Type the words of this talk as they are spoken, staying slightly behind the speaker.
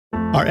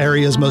Our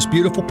area's most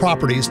beautiful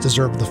properties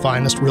deserve the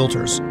finest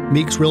realtors.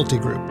 Meeks Realty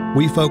Group.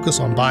 We focus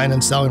on buying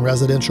and selling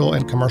residential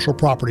and commercial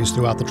properties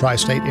throughout the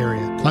tri-state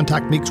area.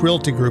 Contact Meeks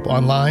Realty Group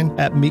online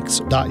at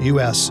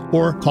meeks.us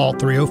or call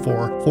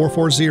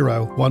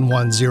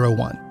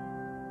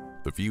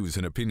 304-440-1101. The views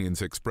and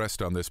opinions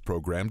expressed on this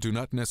program do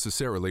not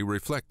necessarily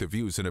reflect the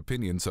views and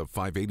opinions of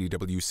 580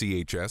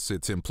 WCHS,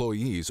 its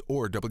employees,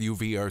 or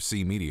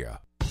WVRC Media.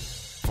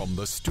 From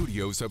the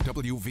studios of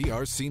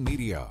WVRC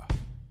Media,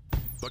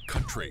 the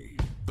country,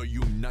 the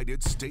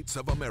United States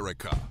of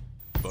America,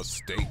 the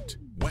state,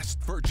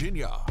 West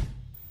Virginia,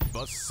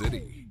 the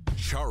city,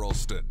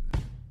 Charleston.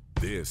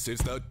 This is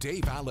the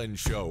Dave Allen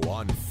Show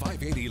on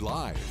 580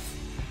 Live.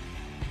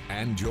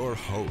 And your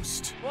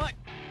host. What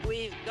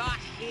we've got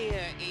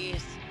here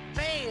is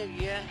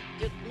failure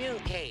to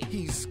communicate.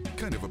 He's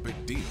kind of a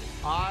big deal.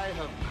 I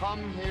have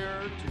come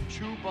here to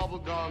chew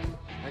bubblegum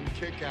and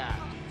kick ass,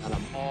 and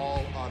I'm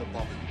all out of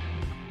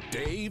bubblegum.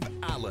 Dave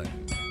Allen.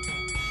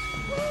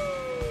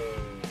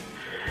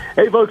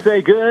 Hey, folks,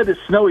 hey, good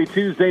snowy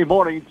Tuesday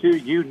morning to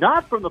you.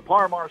 Not from the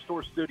Par-Mar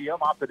Store studio.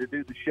 I'm opted to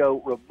do the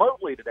show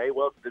remotely today.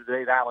 Welcome to the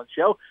Dave Allen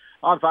Show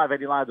on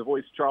 580 Live, the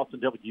voice of Charleston,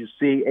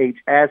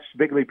 WCHS,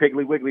 Biggly,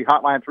 Piggly, Wiggly,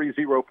 hotline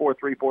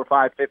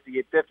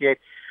 304-345-5858.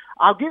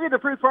 I'll give you the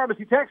Fruit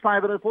Pharmacy text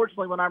line, but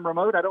unfortunately when I'm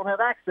remote, I don't have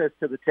access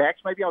to the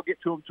text. Maybe I'll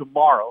get to them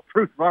tomorrow.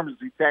 Fruit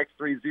Pharmacy text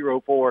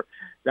 304-935-500.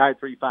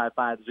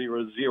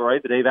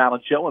 The Dave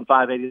Allen Show on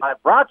 580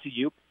 Live, brought to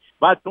you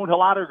by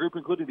Thornhill Auto Group,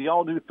 including the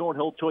all-new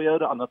Thornhill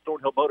Toyota on the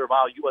Thornhill Motor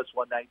Mile US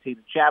 119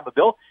 in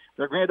Chabonville.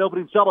 Their grand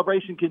opening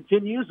celebration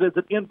continues.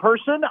 Visit in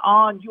person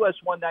on US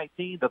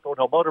 119, the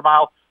Thornhill Motor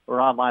Mile, or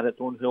online at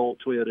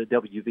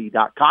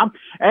thornhilltoyotawv.com.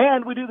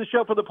 And we do the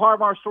show for the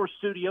Par-Mar Store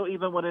studio,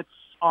 even when it's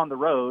on the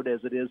road,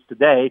 as it is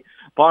today.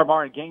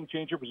 Par-Mar and Game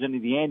Changer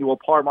presenting the annual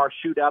Par-Mar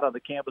Shootout on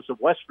the campus of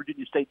West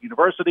Virginia State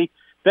University,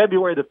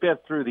 February the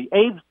 5th through the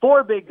 8th.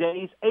 4 big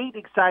days, 8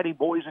 exciting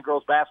boys and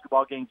girls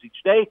basketball games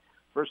each day.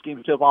 First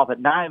game tip off at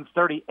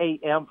 9:30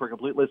 a.m. For a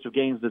complete list of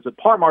games, visit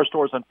Par-Mar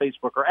Stores on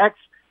Facebook or X.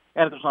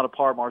 And if there's not a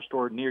Par-Mar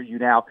store near you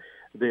now,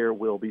 there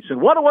will be soon.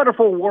 What a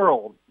wonderful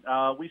world.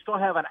 We still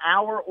have an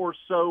hour or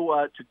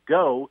so to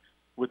go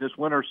with this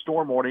winter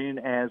storm warning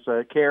as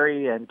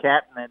Carrie and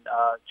Kat and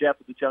Jeff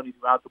will be telling you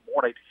throughout the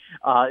morning.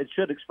 It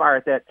should expire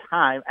at that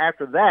time.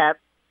 After that,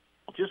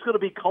 it's just going to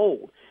be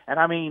cold. And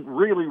I mean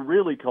really,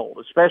 really cold,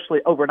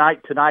 especially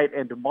overnight tonight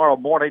and tomorrow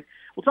morning.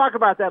 We'll talk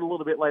about that a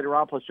little bit later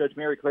on. Plus, Judge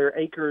Maryclaire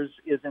Akers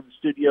is in the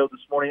studio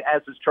this morning,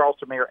 as is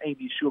Charleston Mayor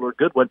Amy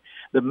Goodwin.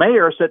 The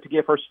mayor is set to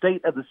give her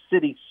State of the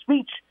City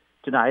speech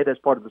tonight as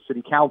part of the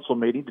city council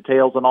meeting.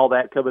 Details and all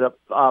that coming up.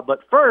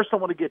 But first, I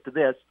want to get to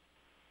this.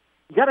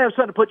 You got to have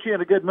something to put you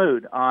in a good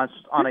mood on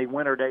a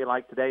winter day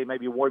like today,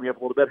 maybe warm you up a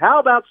little bit. How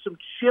about some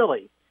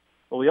chili?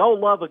 Well, we all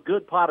love a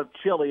good pot of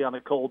chili on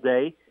a cold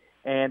day.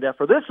 And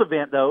for this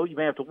event, though, you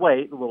may have to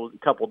wait a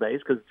couple of days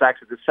because it's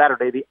actually this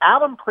Saturday. The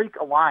Alum Creek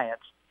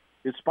Alliance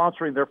is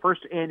sponsoring their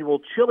first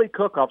annual chili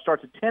cook-off.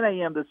 Starts at 10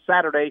 a.m. this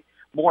Saturday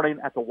morning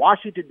at the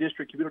Washington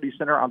District Community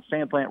Center on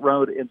Sandplant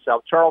Road in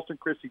South Charleston.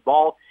 Chrissy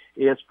Ball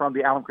is from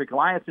the Alum Creek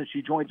Alliance, and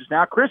she joins us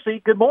now.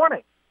 Chrissy, good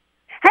morning.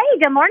 Hey,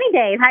 good morning,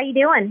 Dave. How you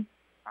doing?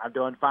 I'm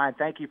doing fine.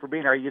 Thank you for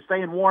being here. Are you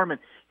staying warm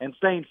and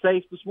staying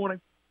safe this morning?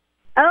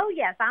 Oh,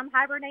 yes, I'm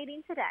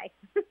hibernating today.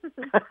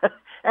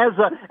 as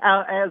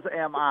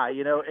am I,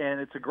 and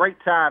it's a gread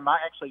time. My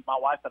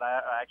wife and I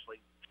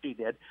she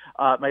did,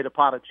 made a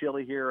pot of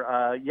chili here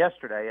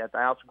yesterday at the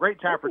house. Great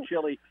time for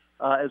chili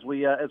as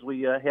we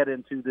head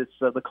into this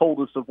the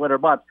coldest of winter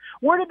months.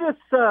 Where did this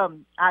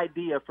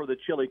idea for the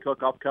chili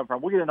cook-off come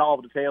from? We'll get into all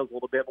the details a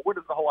little bit, but where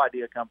did the whole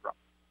idea come from?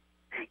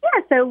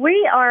 Yeah, so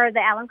we are the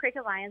Alum Creek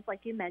Alliance,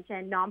 like you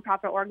mentioned,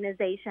 nonprofit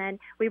organization.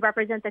 We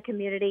represent the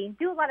community,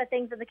 do a lot of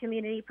things in the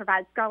community,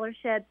 provide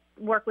scholarships,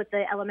 work with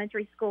the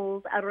elementary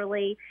schools,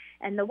 elderly,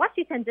 and the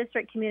Washington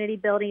District Community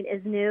Building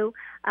is new.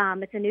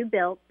 It's a new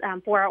build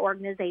for our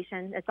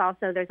organization. It's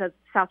also, there's a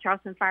South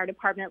Charleston Fire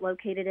Department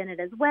located in it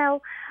as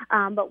well,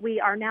 but we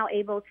are now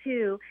able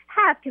to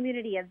have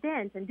community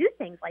events and do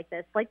things like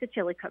this, like the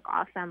chili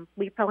cook-off.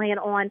 We plan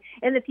on,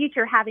 in the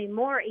future, having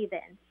more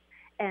events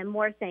and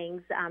more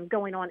things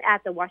going on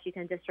at the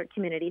Washington District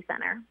Community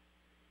Center.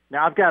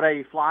 Now, I've got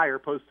a flyer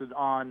posted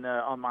on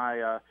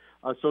my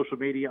social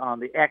media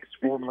on the X,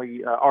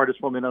 formerly artist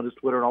formerly known as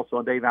Twitter, and also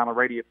on Dave Allen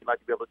Radio if you'd like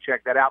to be able to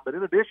check that out. But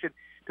in addition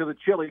to the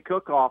chili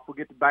cook-off, we'll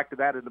get back to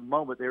that in a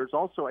moment. There's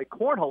also a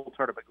cornhole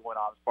tournament going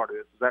on as part of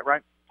this. Is that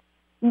right?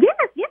 Yes.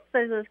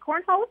 So there's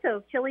cornhole. So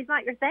if chili's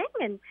not your thing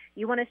and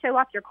you want to show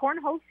off your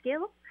cornhole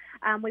skills,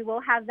 we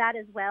will have that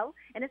as well.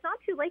 And it's not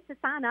too late to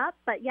sign up,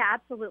 but yeah,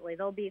 absolutely.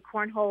 There'll be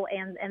cornhole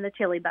and the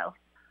chili both.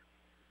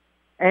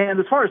 And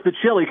as far as the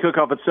chili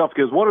cook-off itself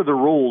goes, what are the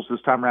rules this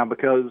time around?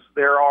 Because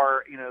there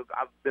are,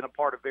 I've been a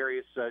part of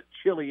various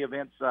chili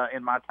events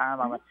in my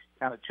time. I'm a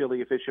kind of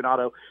chili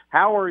aficionado.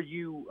 How are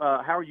you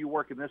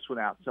working this one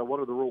out? So what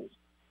are the rules?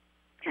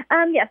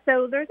 Yeah,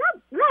 so there's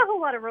not a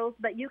whole lot of rules,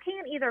 but you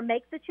can either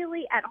make the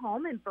chili at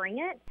home and bring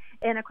it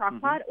in a crock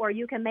pot, or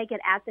you can make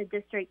it at the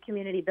district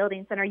community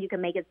building center. You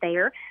can make it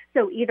there.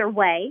 So either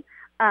way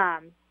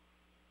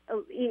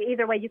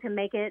you can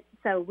make it.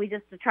 So we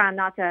just try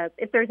not to,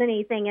 if there's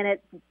anything in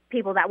it,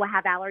 people that will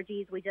have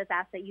allergies, we just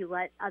ask that you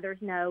let others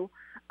know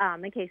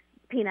in case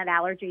peanut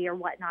allergy or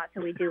whatnot.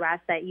 So we do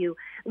ask that you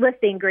list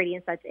the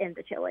ingredients that's in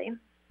the chili.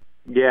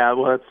 Yeah,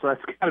 well,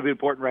 that's kind of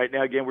important right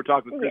now. Again, we're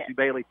talking with Chrissy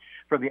Bailey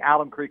from the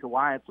Alum Creek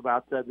Alliance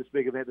about this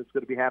big event that's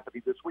going to be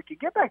happening this week.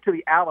 Get back to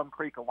the Alum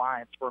Creek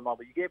Alliance for a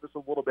moment. You gave us a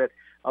little bit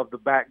of the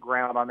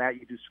background on that.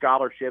 You do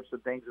scholarships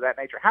and things of that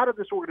nature. How did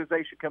this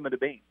organization come into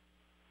being?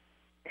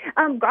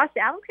 Gosh,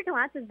 the Alum Creek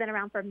Alliance has been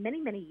around for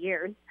many, many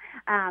years.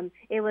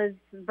 It was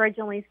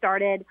originally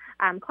started,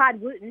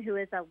 Clyde Wooten, who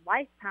is a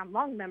lifetime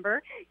long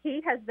member,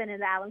 he has been in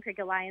the Alum Creek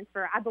Alliance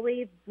for, I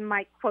believe,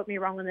 Mike quote me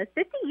wrong on this,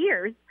 50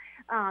 years.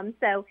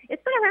 So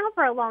it's been around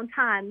for a long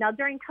time. Now,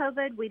 during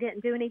COVID, we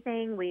didn't do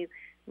anything.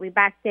 We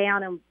backed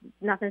down, and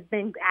nothing's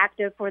been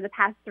active for the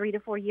past 3 to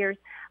 4 years.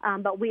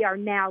 But we are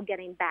now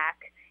getting back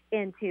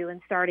into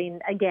and starting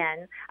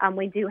again.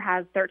 We do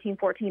have 13,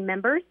 14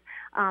 members.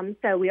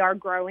 So we are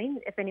growing.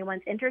 If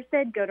anyone's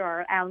interested, go to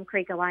our Alum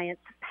Creek Alliance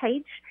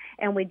page,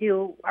 and we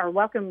are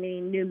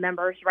welcoming new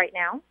members right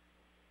now.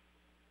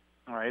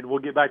 All right, we'll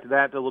get back to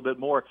that a little bit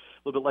more a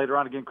little bit later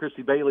on. Again,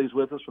 Chrissy Bailey's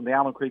with us from the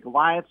Alum Creek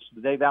Alliance.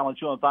 The Dave Allen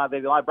Show on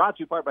 580 Live, brought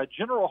to you by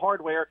General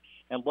Hardware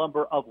and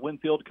Lumber of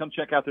Winfield. Come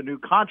check out their new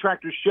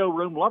Contractors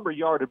Showroom, Lumber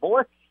Yard, and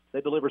more.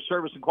 They deliver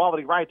service and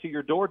quality right to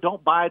your door.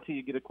 Don't buy it till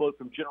you get a quote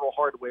from General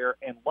Hardware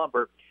and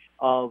Lumber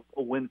of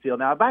Winfield.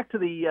 Now, back to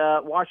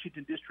the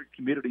Washington District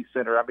Community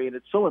Center. I mean,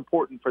 it's so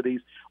important for these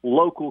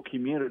local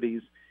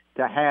communities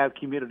to have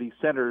community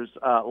centers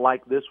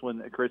like this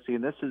one, Chrissy.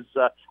 And this is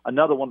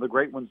another one of the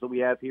great ones that we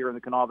have here in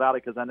the Kanawha Valley,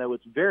 because I know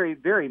it's very,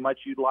 very much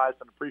utilized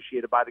and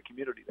appreciated by the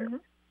community there.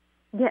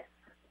 Yes.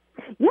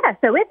 Yeah,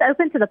 so it's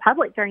open to the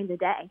public during the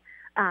day.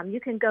 You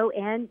can go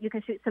in, you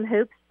can shoot some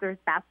hoops. There's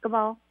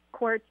basketball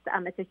courts.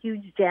 It's a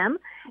huge gym.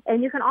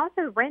 And you can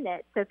also rent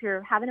it. So if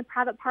you're having a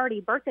private party,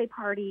 birthday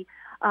party,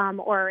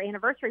 or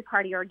anniversary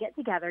party or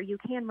get-together, you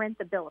can rent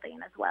the building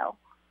as well.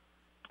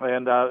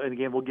 And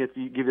again, we'll give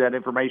you that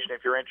information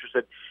if you're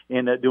interested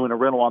in doing a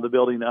rental on the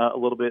building a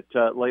little bit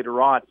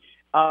later on.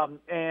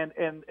 And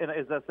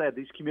as I said,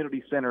 these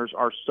community centers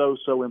are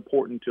so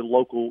important to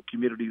local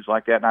communities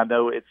like that, and I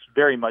know it's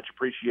very much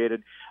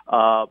appreciated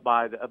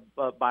by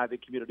the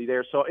community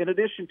there. So, in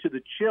addition to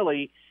the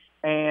chili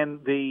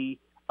and the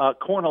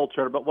cornhole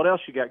tournament, what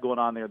else you got going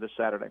on there this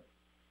Saturday?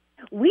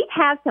 We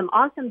have some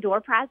awesome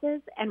door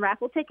prizes and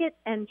raffle tickets,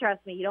 and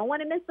trust me, you don't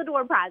want to miss the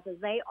door prizes.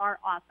 They are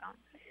awesome.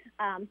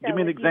 So give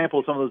me an example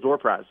of some of those door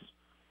prizes.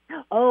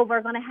 Oh,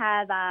 we're going to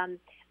have, as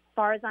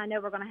far as I know,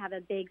 we're going to have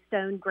a big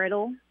stone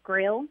grill,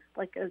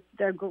 like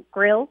their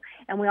grill.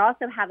 And we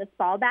also have a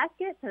spa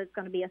basket. So it's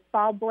going to be a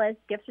Spa Bliss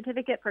gift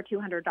certificate for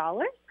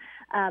 $200,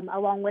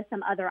 along with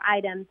some other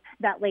items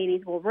that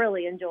ladies will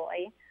really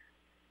enjoy.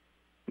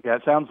 Yeah,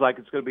 it sounds like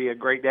it's going to be a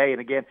great day. And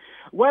again,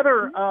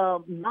 weather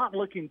not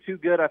looking too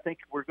good. I think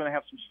we're going to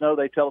have some snow.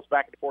 They tell us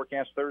back in the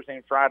forecast Thursday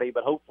and Friday,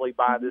 but hopefully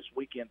by this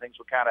weekend things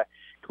will kind of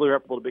clear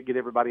up a little bit, get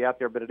everybody out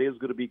there. But it is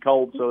going to be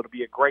cold, so it'll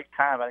be a great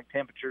time. I think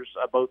temperatures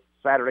both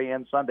Saturday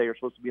and Sunday are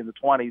supposed to be in the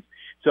 20s,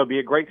 so it'll be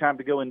a great time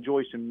to go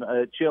enjoy some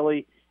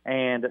chili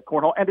and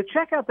cornhole, and to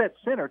check out that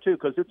center, too,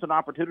 because it's an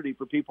opportunity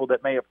for people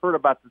that may have heard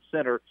about the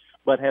center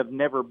but have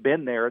never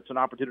been there. It's an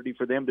opportunity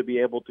for them to be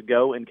able to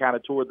go and kind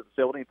of tour the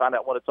facility and find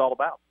out what it's all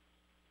about.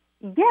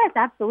 Yes,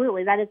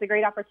 absolutely. That is a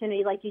great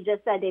opportunity, like you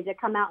just said, Dave, to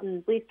come out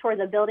and at least tour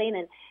the building.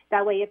 And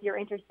that way, if you're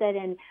interested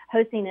in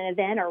hosting an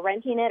event or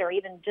renting it or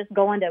even just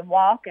going to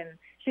walk and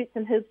shoot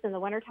some hoops in the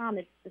wintertime,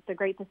 it's a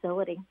great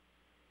facility.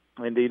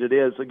 Indeed it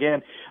is.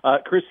 Again,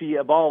 Chrissy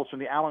Balls from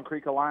the Alum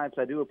Creek Alliance,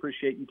 I do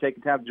appreciate you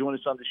taking time to join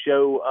us on the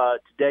show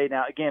today.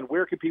 Now, again,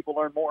 where can people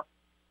learn more?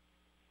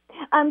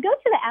 Go to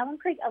the Alum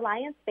Creek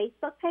Alliance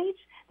Facebook page.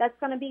 That's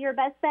going to be your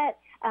best bet.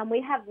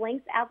 We have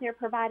links out there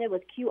provided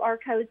with QR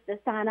codes to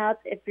sign up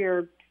if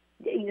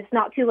it's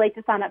not too late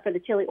to sign up for the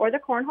chili or the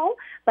cornhole,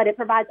 but it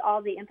provides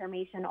all the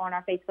information on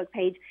our Facebook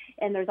page,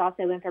 and there's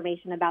also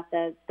information about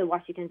the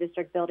Washington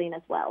District building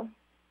as well.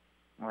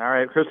 All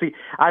right, Chrissy,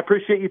 I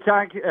appreciate you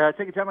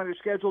taking time on your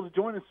schedule to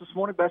join us this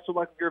morning. Best of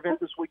luck with your event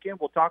this weekend.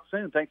 We'll talk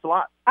soon. Thanks a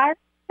lot. All right,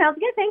 sounds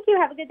good. Thank you.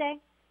 Have a good day.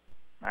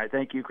 All right,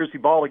 thank you. Chrissy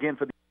Ball again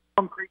for the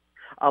Alum Creek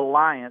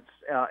Alliance.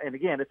 And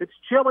again, if it's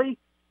chili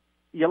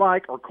you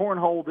like or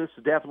cornhole, this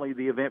is definitely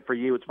the event for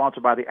you. It's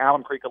sponsored by the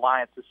Alum Creek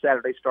Alliance this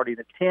Saturday starting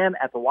at 10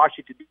 at the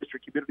Washington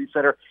District Community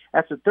Center.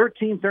 That's at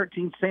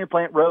 1313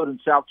 Sandplant Road in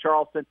South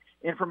Charleston.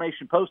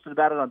 information posted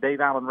about it on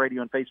Dave Allen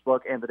Radio and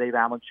Facebook and the Dave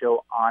Allen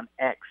Show on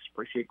X.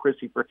 Appreciate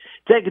Chrissy for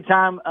taking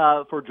time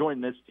for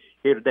joining us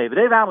here today. The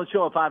Dave Allen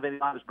Show on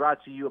 589 is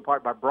brought to you in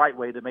part by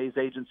Brightway, the Mays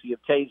agency of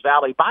Tays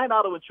Valley. Buying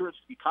auto insurance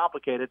can be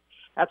complicated.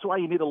 That's why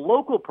you need a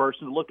local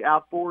person to look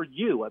out for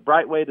you. At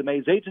Brightway, the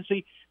Mays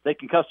agency, they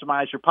can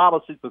customize your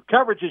policies with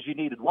coverages you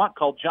need and want.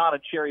 Call John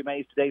and Sherry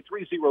Mays today,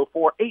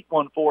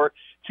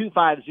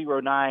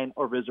 304-814-2509,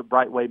 or visit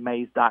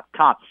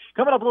brightwaymays.com.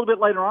 Coming up a little bit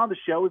later on the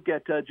show, we've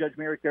got Judge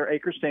Maryclaire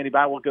Akers standing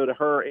by. We'll go to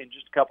her in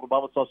just a couple of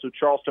moments. Also,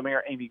 Charleston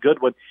Mayor Amy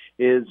Goodwin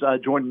is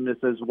joining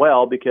us as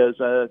well, because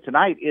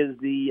tonight is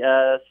the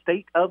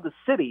State of the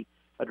City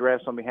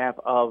address on behalf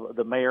of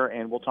the mayor,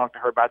 and we'll talk to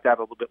her about that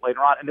a little bit later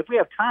on. And if we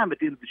have time at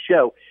the end of the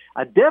show,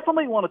 I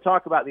definitely want to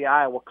talk about the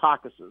Iowa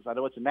caucuses. I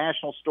know it's a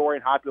national story,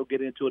 and Hoppy will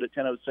get into it at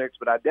 10:06,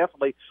 but I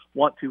definitely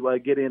want to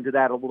get into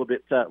that a little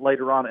bit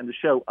later on in the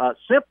show,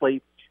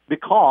 simply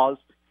because,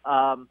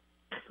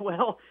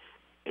 well,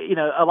 you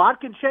know, a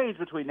lot can change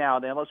between now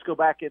and then. Let's go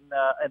back and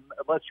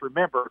let's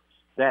remember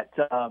that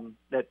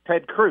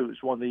Ted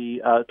Cruz won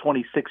the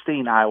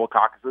 2016 Iowa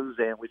caucuses,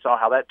 and we saw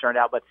how that turned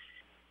out. But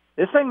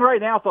this thing right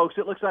now, folks,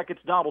 it looks like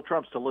it's Donald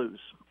Trump's to lose.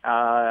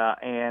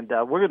 And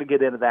we're going to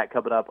get into that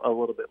coming up a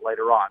little bit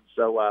later on.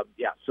 So,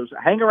 so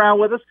hang around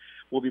with us.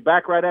 We'll be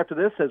back right after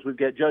this as we've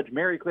got Judge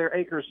Maryclaire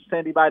Akers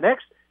standing by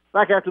next.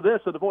 Back after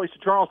this on the Voice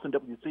of Charleston,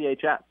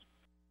 WCHS.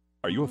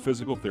 Are you a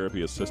physical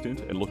therapy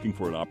assistant and looking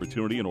for an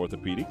opportunity in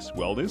orthopedics,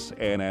 wellness,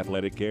 and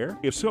athletic care?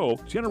 If so,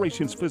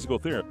 Generations Physical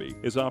Therapy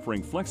is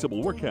offering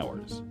flexible work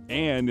hours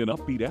and an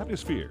upbeat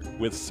atmosphere.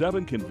 With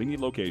 7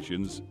 convenient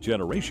locations,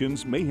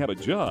 Generations may have a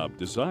job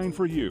designed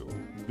for you.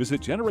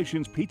 Visit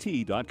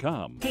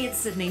generationspt.com. Hey, it's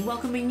Sydney,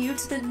 welcoming you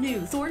to the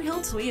new Thornhill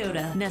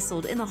Toyota.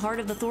 Nestled in the heart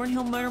of the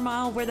Thornhill Motor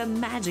Mile, where the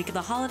magic of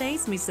the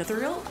holidays meets the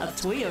thrill of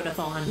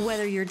Toyotathon.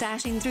 Whether you're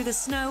dashing through the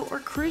snow or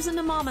cruising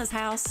to Mama's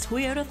house,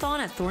 Toyotathon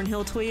at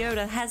Thornhill Toyota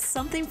has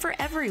something for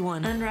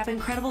everyone. Unwrap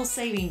incredible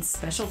savings,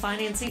 special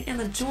financing, and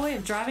the joy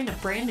of driving a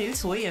brand new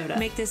Toyota.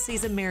 Make this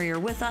season merrier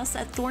with us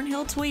at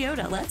Thornhill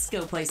Toyota. Let's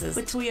go places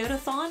with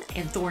Toyotathon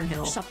and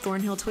Thornhill. Shop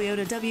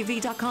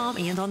ThornhillToyotaWV.com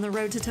and on the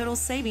road to total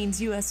savings,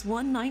 US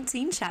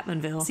 119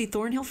 Chapmanville. See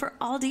Thornhill for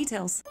all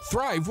details.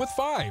 Thrive with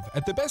 5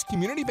 at the best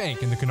community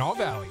bank in the Kanawha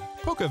Valley,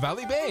 Poca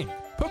Valley Bank.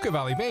 Poca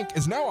Valley Bank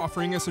is now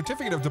offering a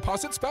certificate of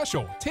deposit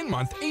special,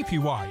 10-month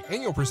APY,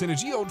 annual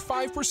percentage yield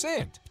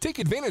 5%. Take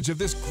advantage of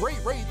this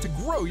great rate to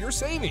grow your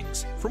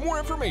savings. For more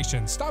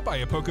information, stop by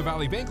a Poca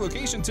Valley Bank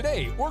location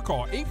today or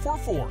call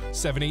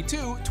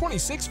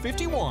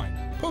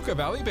 844-782-2651. Poca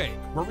Valley Bank,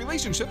 where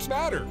relationships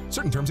matter.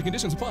 Certain terms and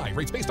conditions apply.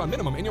 Rates based on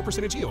minimum annual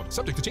percentage yield.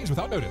 Subject to change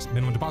without notice.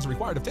 Minimum deposit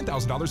required of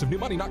 $10,000 of new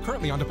money not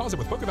currently on deposit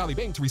with Poca Valley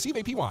Bank to receive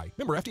APY.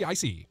 Member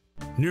FDIC.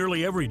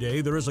 Nearly every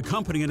day, there is a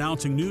company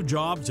announcing new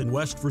jobs in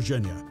West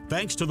Virginia.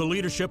 Thanks to the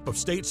leadership of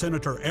State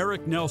Senator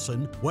Eric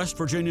Nelson, West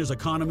Virginia's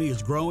economy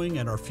is growing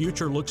and our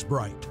future looks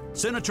bright.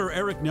 Senator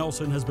Eric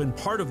Nelson has been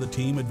part of the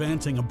team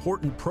advancing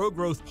important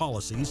pro-growth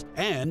policies,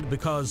 and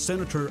because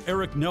Senator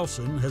Eric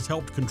Nelson has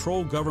helped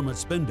control government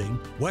spending,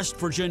 West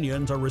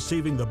Virginians are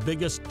receiving the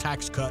biggest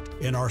tax cut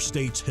in our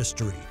state's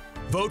history.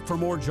 Vote for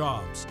more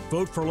jobs.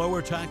 Vote for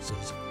lower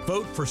taxes.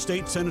 Vote for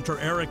State Senator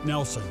Eric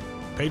Nelson.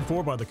 Paid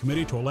for by the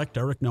committee to elect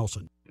Eric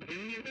Nelson.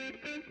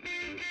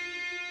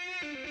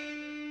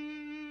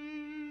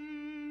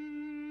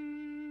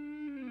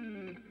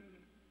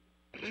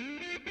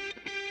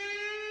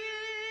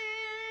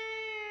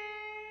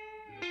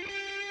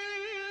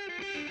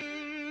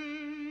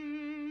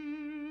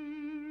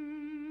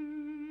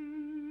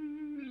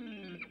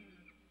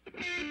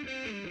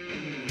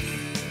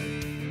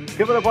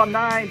 Coming up on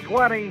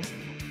 9:20.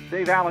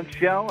 Dave Allen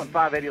Show on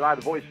 580 Live,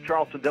 the Voice of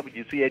Charleston,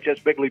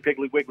 WCHS, Biggly,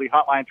 Piggly, Wiggly,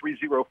 hotline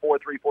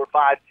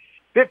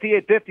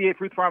 304-345-5858,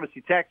 Fruit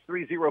Pharmacy text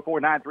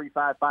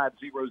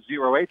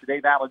 304-935-5008. The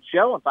Dave Allen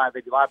Show on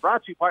 580 Live,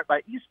 brought to you part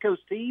by East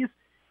Coast Teas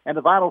and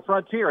the Vinyl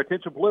Frontier.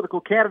 Attention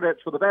political candidates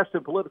for the best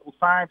in political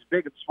signs,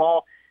 big and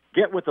small.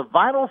 Get with the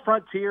Vinyl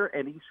Frontier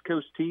and East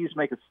Coast Teas.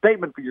 Make a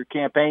statement for your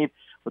campaign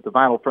with the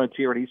Vinyl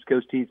Frontier and East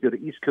Coast Teas. Go to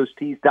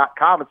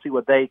eastcoastteas.com and see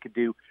what they can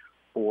do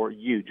for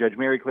you. Judge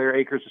Maryclaire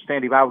Akers is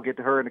standing by. We'll get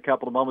to her in a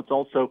couple of moments.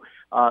 Also,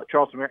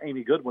 Charleston Mayor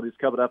Amy Goodwin is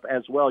coming up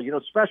as well. You know,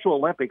 Special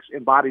Olympics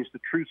embodies the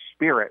true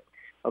spirit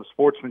of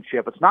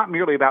sportsmanship. It's not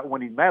merely about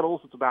winning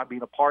medals. It's about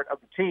being a part of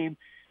the team,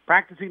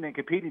 practicing and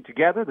competing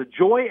together. The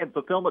joy and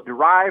fulfillment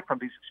derived from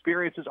these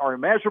experiences are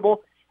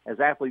immeasurable as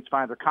athletes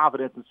find their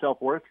confidence and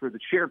self-worth through the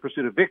shared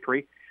pursuit of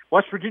victory.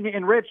 West Virginia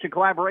Enriched, in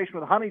collaboration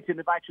with Huntington,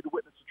 invites you to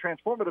witness the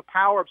transformative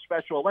power of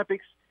Special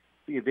Olympics.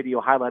 See a video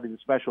highlighting the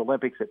Special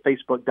Olympics at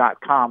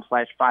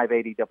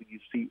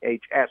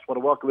facebook.com/580WCHS. Want to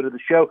welcome you to the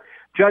show,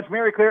 Judge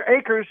Maryclaire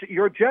Akers,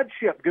 your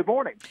judgeship. Good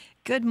morning.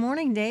 Good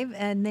morning, Dave.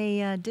 And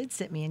they did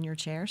sit me in your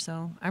chair,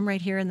 so I'm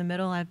right here in the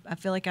middle. I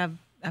feel like I've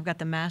got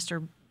the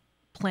master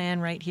plan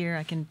right here.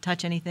 I can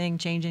touch anything,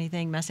 change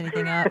anything, mess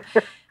anything up.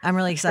 I'm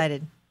really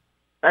excited.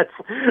 That's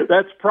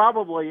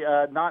probably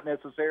not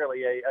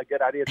necessarily a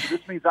good idea. So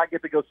this means I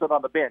get to go sit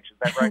on the bench. Is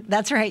that right?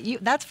 That's right.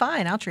 That's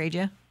fine. I'll trade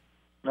you.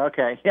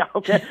 Okay, yeah,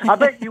 okay. I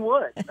bet you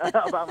would.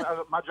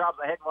 My job's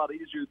a heck of a lot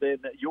easier than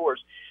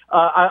yours.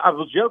 I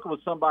was joking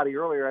with somebody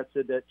earlier. I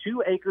said that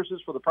 2 acres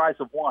is for the price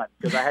of 1,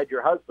 because I had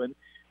your husband,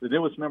 the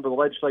newest member of the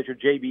legislature,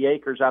 J.B.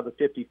 Akers, out of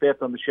the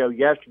 55th on the show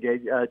yesterday.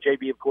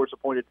 J.B., of course,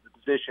 appointed to the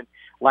position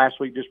last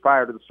week just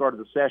prior to the start of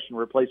the session,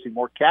 replacing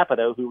Mark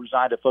Capito, who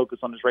resigned to focus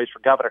on his race for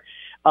governor.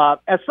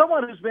 As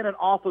someone who's been in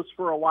office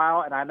for a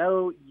while, and I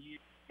know you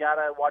got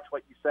to watch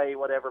what you say,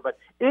 whatever, but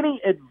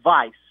any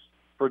advice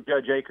for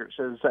Judge Akers,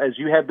 as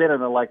you have been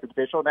an elected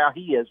official, now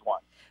he is one?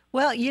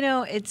 Well,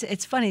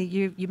 it's funny.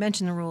 You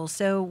mentioned the rules.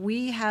 So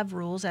we have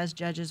rules as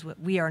judges.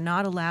 We are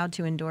not allowed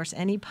to endorse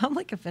any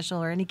public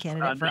official or any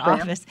candidate for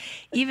office,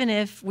 even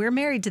if we're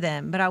married to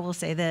them. But I will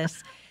say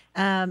this.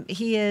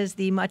 He is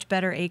the much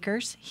better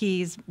Akers.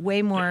 He's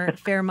way more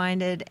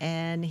fair-minded,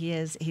 and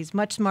he's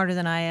much smarter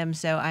than I am.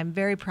 So I'm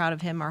very proud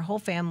of him. Our whole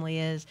family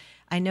is.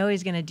 I know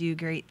he's going to do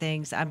great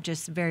things. I'm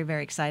just very,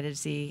 very excited to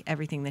see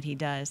everything that he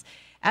does.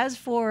 As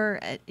for,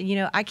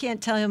 I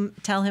can't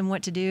tell him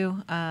what to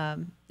do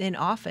in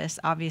office.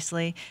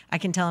 Obviously, I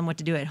can tell him what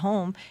to do at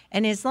home.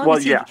 And as long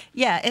as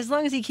as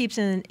long as he keeps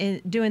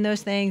in doing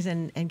those things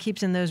and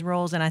keeps in those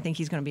roles, then I think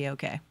he's going to be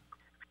okay.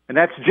 And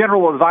that's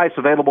general advice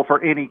available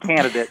for any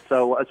candidate.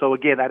 So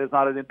again, that is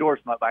not an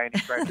endorsement by any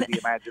stretch of the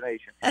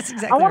imagination. That's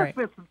exactly right.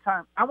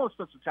 I want to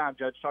spend some time,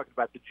 Judge, talking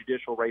about the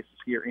judicial races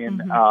here in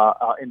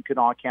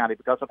Kanawha County,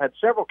 because I've had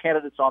several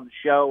candidates on the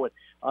show and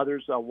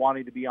others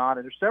wanting to be on,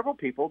 and there's several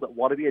people that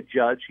want to be a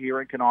judge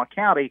here in Kanawha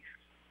County.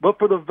 But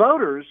for the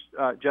voters,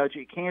 Judge,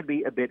 it can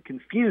be a bit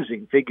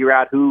confusing, figure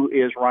out who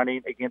is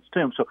running against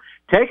whom. So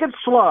take it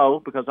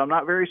slow, because I'm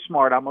not very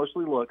smart. I'm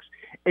mostly looks.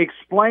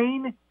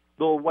 Explain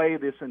the way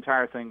this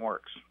entire thing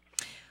works.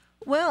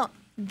 Well,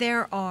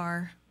 there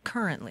are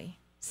currently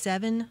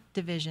 7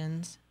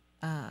 divisions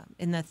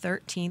in the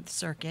 13th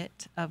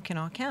Circuit of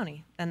Kanawha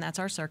County, and that's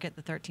our circuit,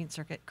 the 13th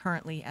Circuit,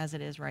 currently as it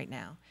is right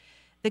now.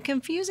 The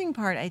confusing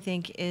part, I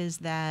think, is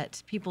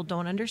that people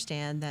don't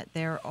understand that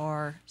there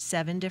are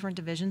 7 different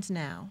divisions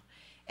now,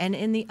 and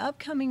in the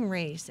upcoming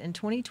race in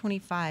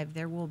 2025,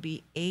 there will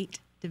be 8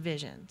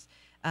 divisions.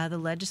 The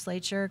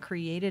legislature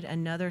created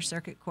another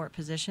circuit court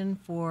position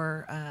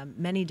for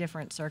many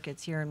different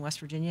circuits here in West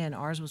Virginia, and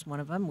ours was one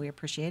of them. We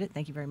appreciate it.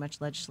 Thank you very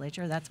much,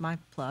 legislature. That's my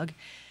plug.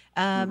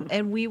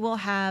 And we will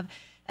have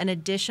an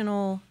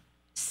additional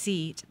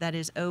seat that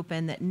is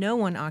open that no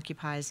one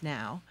occupies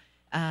now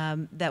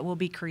that will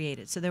be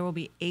created. So there will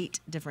be 8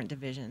 different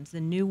divisions.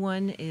 The new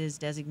one is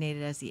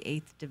designated as the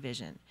 8th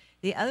division.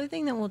 The other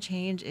thing that will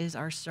change is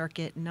our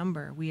circuit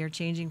number. We are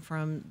changing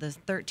from the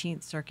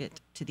 13th Circuit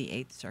to the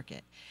 8th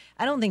Circuit.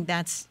 I don't think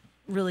that's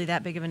really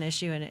that big of an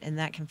issue and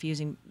that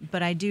confusing,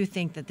 but I do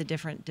think that the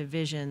different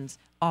divisions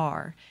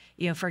are.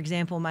 For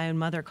example, my own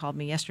mother called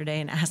me yesterday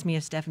and asked me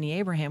if Stephanie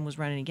Abraham was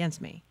running against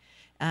me.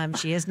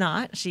 She is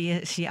not.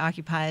 She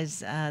occupies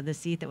the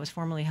seat that was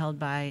formerly held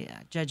by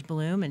Judge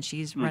Alum, and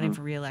she's running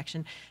for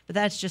re-election. But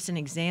that's just an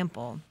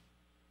example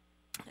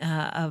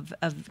of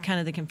kind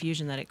of the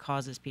confusion that it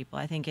causes people.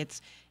 I think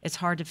it's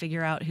hard to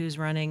figure out who's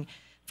running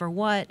for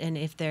what, and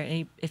if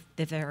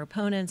they're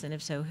opponents, and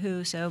if so,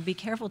 who. So be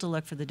careful to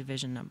look for the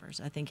division numbers,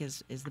 I think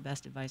is the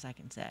best advice I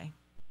can say.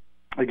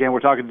 Again, we're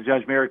talking to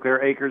Judge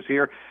Maryclaire Akers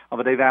here on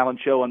the Dave Allen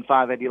Show on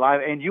 580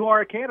 Live, and you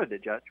are a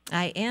candidate, Judge.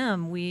 I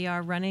am. We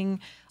are running,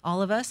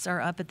 all of us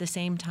are up at the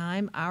same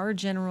time. Our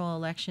general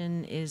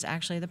election is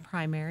actually the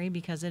primary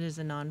because it is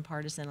a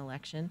nonpartisan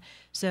election,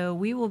 so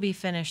we will be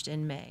finished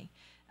in May.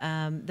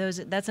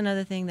 That's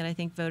another thing that I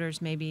think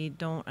voters maybe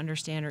don't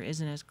understand or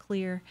isn't as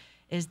clear,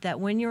 is that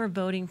when you're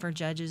voting for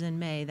judges in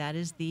May, that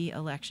is the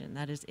election.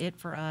 That is it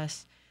for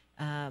us.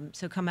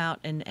 So come out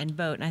and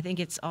vote. And I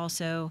think it's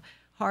also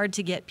hard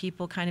to get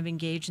people kind of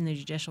engaged in the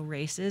judicial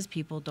races.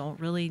 People don't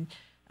really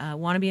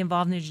want to be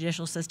involved in the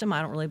judicial system.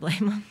 I don't really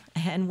blame them.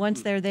 And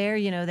once they're there,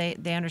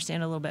 they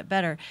understand a little bit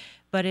better.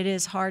 But it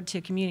is hard to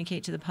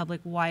communicate to the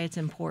public why it's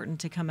important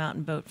to come out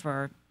and vote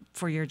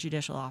for your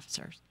judicial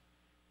officers.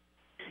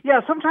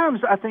 Yeah,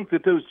 sometimes I think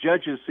that those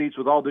judges' seats,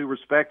 with all due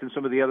respect, and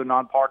some of the other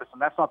nonpartisan,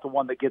 that's not the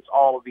one that gets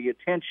all of the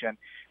attention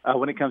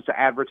when it comes to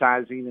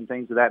advertising and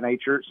things of that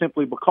nature,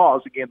 simply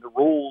because, again, the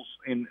rules,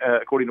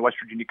 according to West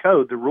Virginia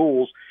Code, the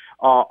rules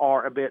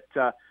are a bit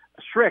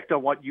strict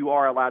on what you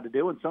are allowed to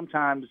do. And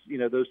sometimes,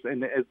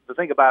 the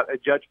thing about a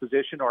judge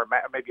position or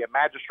maybe a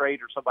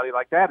magistrate or somebody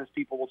like that is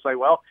people will say,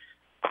 well,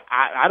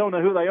 I don't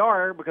know who they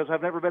are because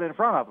I've never been in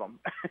front of them.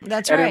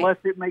 That's and right.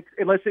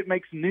 Unless it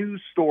makes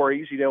news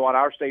stories, on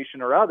our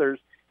station or others,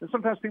 and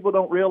sometimes people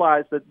don't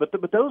realize that. But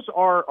those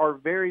are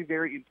very,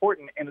 very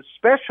important, and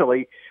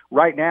especially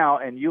right now.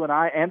 And you and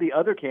I and the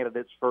other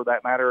candidates, for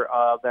that matter,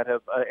 that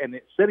have and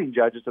the sitting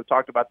judges have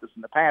talked about this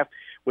in the past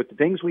with the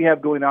things we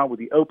have going on with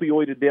the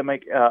opioid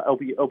epidemic,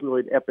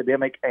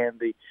 and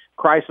the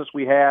crisis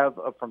we have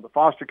from the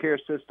foster care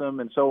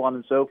system and so on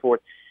and so forth.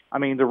 I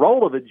mean, the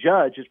role of a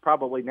judge is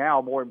probably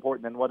now more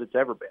important than what it's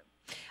ever been.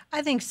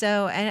 I think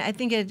so. And I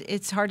think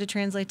it's hard to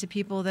translate to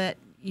people that,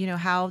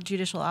 how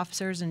judicial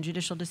officers and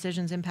judicial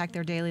decisions impact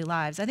their daily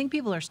lives. I think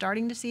people are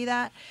starting to see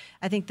that.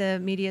 I think the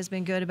media has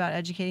been good about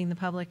educating the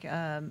public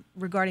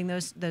regarding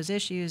those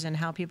issues and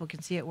how people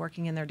can see it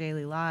working in their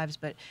daily lives.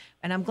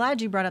 And I'm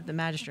glad you brought up the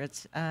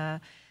magistrates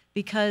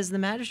because the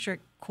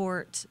magistrate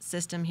court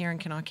system here in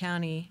Kanawha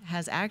County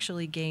has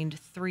actually gained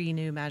 3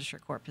 new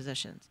magistrate court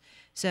positions.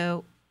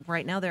 So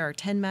right now there are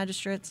 10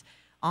 magistrates.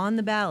 On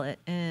the ballot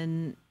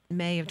in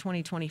May of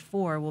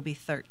 2024 will be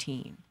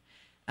 13.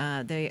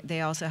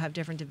 They also have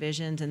different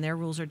divisions, and their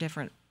rules are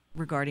different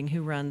regarding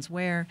who runs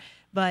where.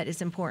 But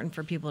it's important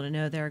for people to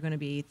know there are going to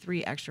be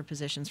 3 extra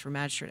positions for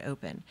magistrate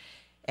open.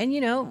 And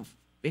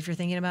if you're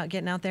thinking about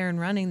getting out there and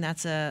running,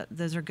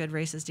 those are good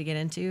races to get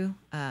into.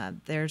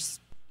 There's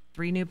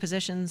 3 new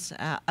positions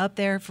up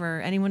there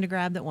for anyone to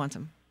grab that wants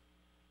them.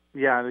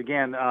 Yeah, and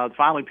again, the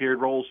filing period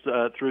rolls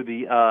through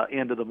the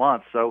end of the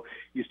month, so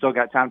you still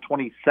got time.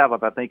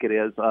 27th, I think it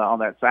is, on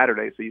that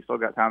Saturday, so you still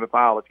got time to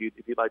file if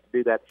you'd like to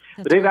do that.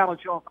 The Dave Allen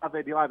Show on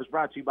 580 Live is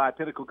brought to you by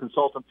Pinnacle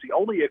Consultants, the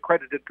only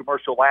accredited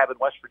commercial lab in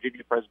West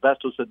Virginia for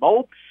asbestos and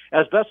mold.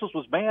 Asbestos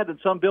was banned in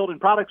some building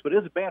products, but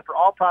isn't banned for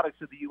all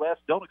products in the U.S.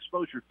 Don't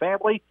expose your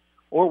family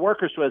or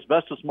workers to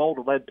asbestos, mold,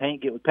 or lead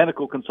paint. Get with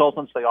Pinnacle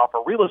Consultants. They offer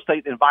real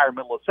estate and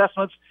environmental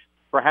assessments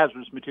for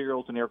hazardous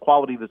materials and air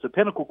quality. Visit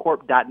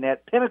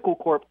pinnaclecorp.net,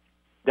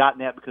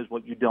 pinnaclecorp.net, because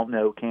what you don't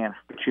know can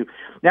hurt you.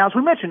 Now, as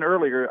we mentioned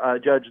earlier,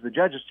 Judge, the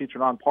judges' seats are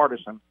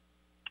nonpartisan,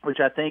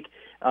 which I think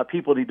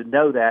people need to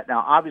know that.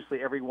 Now,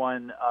 obviously,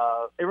 everyone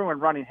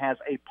running has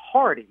a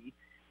party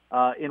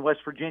in West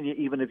Virginia.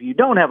 Even if you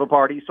don't have a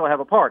party, you still have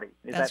a party,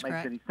 if That's that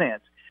makes correct. any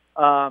sense.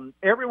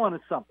 Everyone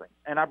is something.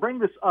 And I bring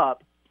this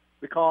up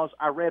because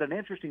I read an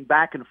interesting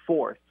back and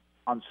forth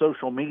on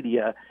social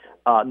media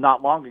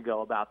not long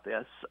ago about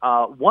this.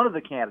 One of the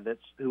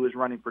candidates who was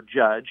running for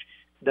judge,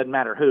 doesn't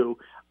matter who,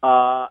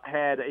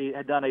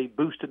 had done a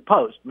boosted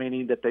post,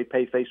 meaning that they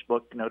pay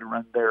Facebook, to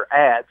run their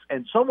ads.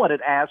 And someone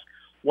had asked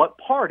what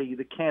party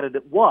the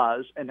candidate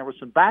was, and there was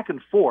some back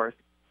and forth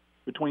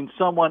between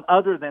someone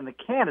other than the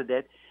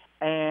candidate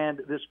and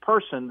this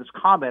person, this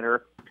commenter,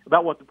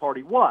 about what the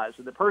party was.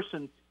 And the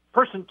person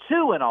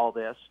 2 in all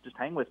this, just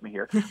hang with me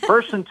here,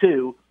 person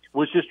 2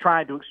 was just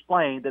trying to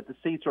explain that the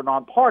seats are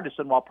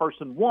nonpartisan, while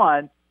person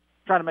 1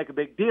 trying to make a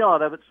big deal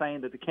out of it,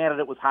 saying that the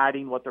candidate was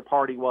hiding what their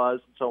party was,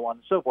 and so on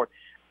and so forth.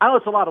 I know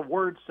it's a lot of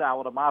word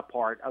salad on my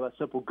part of a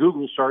simple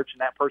Google search, and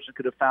that person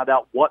could have found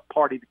out what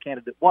party the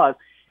candidate was.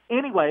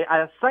 Anyway,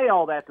 I say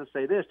all that to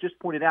say this, just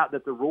pointed out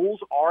that the rules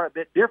are a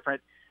bit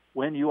different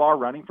when you are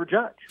running for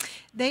judge.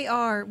 They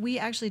are. We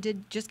actually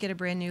did just get a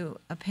brand new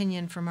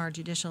opinion from our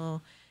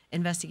Judicial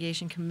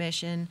Investigation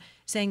Commission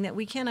saying that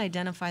we can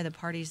identify the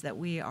parties that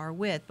we are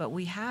with, but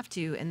we have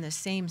to, in the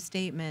same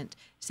statement,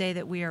 say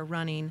that we are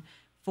running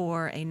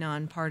for a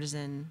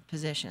nonpartisan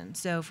position.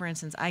 So, for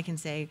instance, I can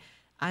say,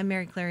 I'm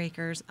Maryclaire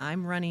Akers.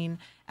 I'm running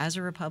as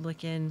a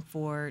Republican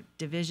for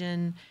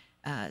Division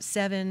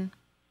 7.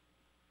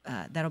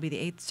 That'll be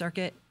the 8th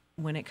Circuit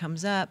when it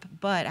comes up,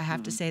 but I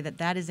have to say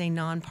that is a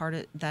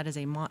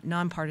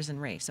nonpartisan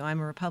race. So I'm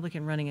a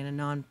Republican running in a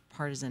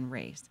nonpartisan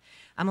race.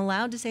 I'm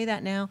allowed to say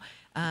that now.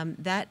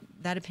 That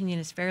opinion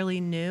is fairly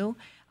new,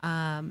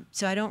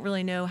 so I don't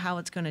really know how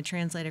it's going to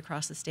translate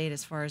across the state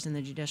as far as in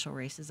the judicial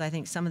races. I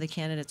think some of the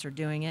candidates are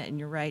doing it, and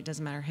you're right,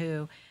 doesn't matter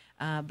who,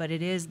 but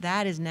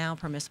that is now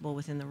permissible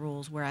within the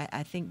rules, where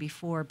I think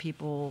before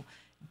people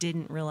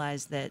didn't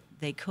realize that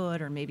they could,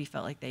 or maybe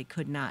felt like they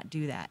could not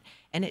do that.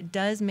 And it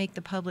does make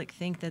the public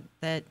think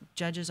that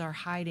judges are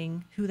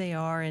hiding who they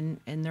are and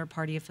their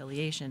party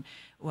affiliation.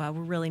 Well,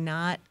 we're really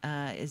not.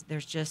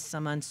 There's just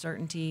some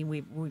uncertainty.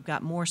 We've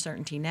got more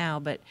certainty now,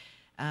 but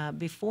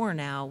before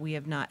now, we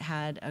have not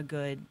had a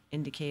good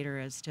indicator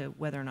as to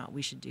whether or not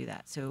we should do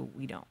that, so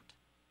we don't.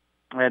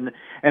 And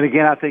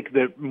again, I think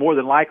that more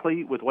than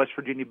likely, with West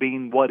Virginia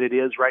being what it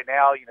is right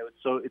now,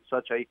 it's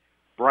such a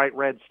bright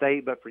red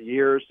state, but for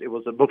years it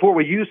was before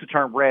we used the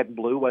term red and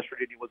blue, West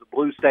Virginia was a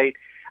blue state.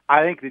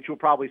 I think that you'll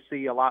probably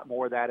see a lot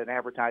more of that in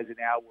advertising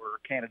now, where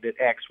candidate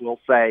X will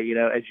say,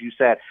 as you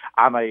said,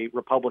 I'm a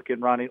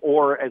Republican running,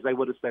 or as they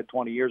would have said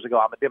 20 years ago,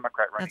 I'm a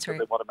Democrat running. That's right.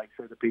 So they want to make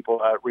sure that people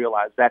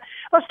realize that.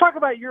 Let's talk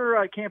about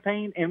your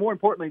campaign, and more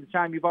importantly, the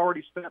time you've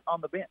already spent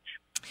on the bench.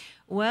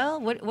 Well,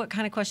 what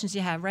kind of questions do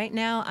you have? Right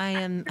now, I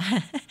am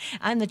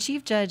I'm the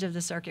chief judge of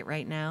the circuit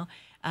right now,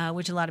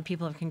 which a lot of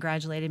people have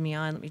congratulated me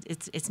on.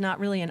 It's not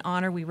really an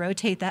honor. We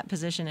rotate that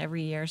position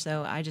every year,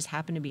 so I just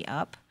happen to be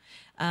up.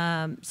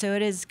 So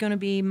it is going to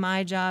be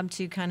my job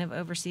to kind of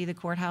oversee the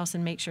courthouse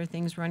and make sure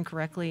things run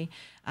correctly.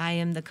 I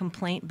am the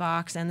complaint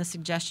box and the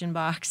suggestion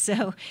box,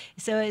 so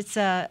it's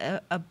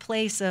a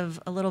place of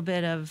a little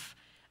bit of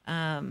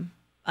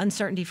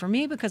uncertainty for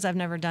me because I've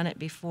never done it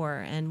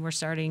before, and we're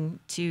starting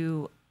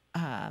to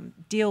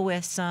deal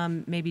with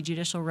some maybe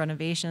judicial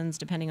renovations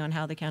depending on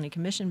how the county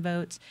commission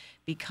votes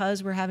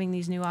because we're having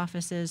these new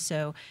offices.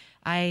 So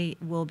I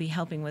will be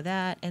helping with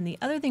that. And the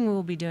other thing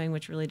we'll be doing,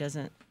 which really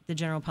doesn't, the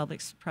general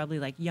public's probably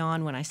like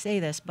yawn when I say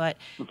this, but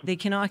the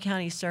Kanawha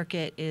County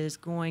Circuit is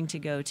going to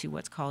go to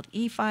what's called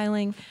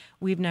e-filing.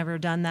 We've never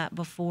done that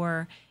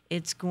before.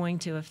 it's going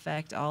to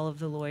affect all of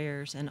the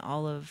lawyers and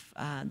all of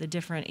the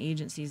different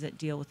agencies that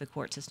deal with the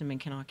court system in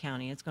Kanawha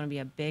County. It's going to be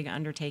a big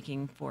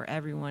undertaking for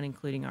everyone,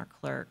 including our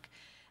clerk.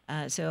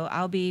 So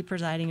I'll be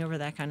presiding over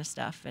that kind of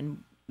stuff.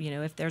 And,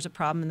 if there's a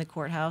problem in the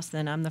courthouse,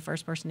 then I'm the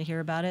first person to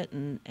hear about it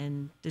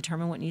and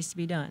determine what needs to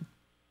be done.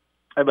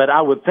 But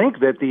I would think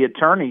that the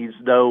attorneys,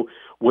 though,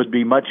 would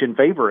be much in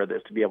favor of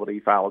this to be able to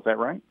e-file. Is that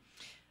right?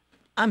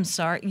 I'm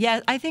sorry.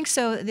 Yeah, I think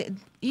so. The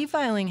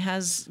e-filing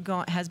has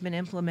been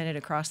implemented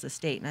across the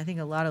state, and I think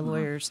a lot of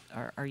lawyers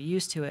are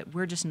used to it.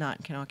 We're just not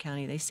in Kanawha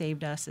County. They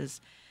saved us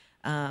as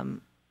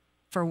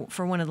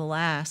for one of the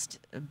last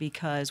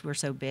because we're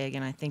so big,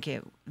 and I think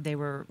they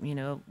were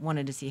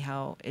wanted to see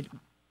how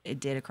it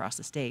did across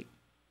the state.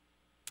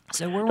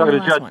 So we're one of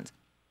the last ones.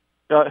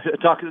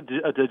 Talking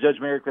to Judge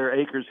Maryclaire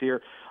Akers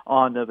here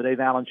on the Dave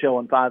Allen Show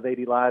on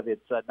 580 Live.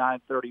 It's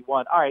 9:31.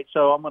 All right,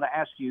 so I'm going to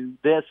ask you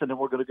this, and then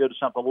we're going to go to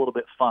something a little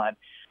bit fun.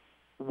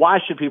 Why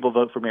should people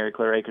vote for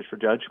Maryclaire Akers for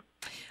judge?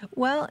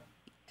 Well,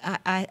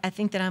 I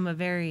think that I'm a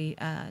very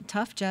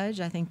tough judge.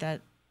 I think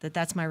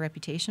that's my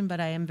reputation, but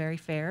I am very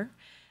fair.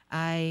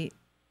 I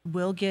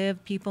will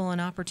give people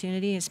an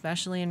opportunity,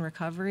 especially in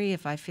recovery,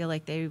 if I feel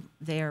like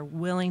they are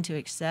willing to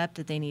accept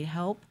that they need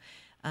help.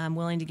 I'm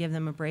willing to give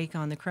them a break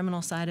on the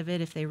criminal side of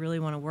it if they really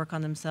want to work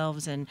on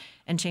themselves and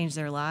change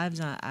their lives.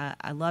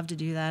 I love to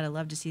do that. I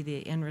love to see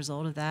the end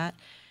result of that.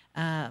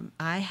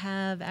 I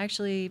have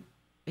actually,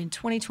 in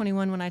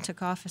 2021 when I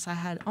took office, I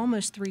had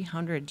almost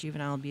 300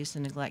 juvenile abuse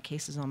and neglect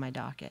cases on my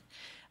docket.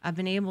 I've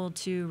been able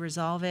to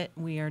resolve it.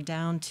 We are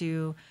down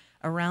to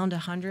around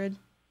 100,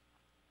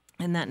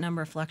 and that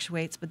number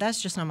fluctuates, but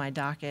that's just on my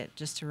docket.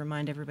 Just to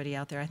remind everybody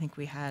out there, I think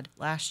we had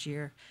last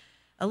year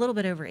a little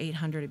bit over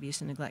 800 abuse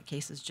and neglect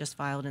cases just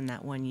filed in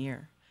that 1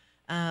 year.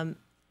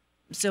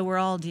 So we're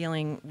all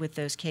dealing with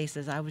those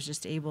cases. I was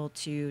just able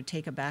to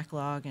take a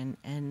backlog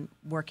and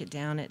work it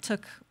down. It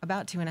took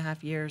about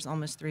 2.5 years,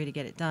 almost 3, to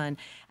get it done.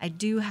 I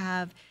do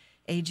have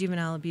a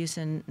juvenile abuse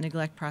and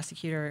neglect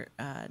prosecutor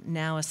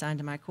now assigned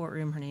to my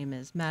courtroom. Her name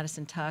is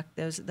Madison Tuck.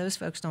 Those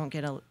folks don't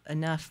get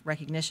enough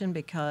recognition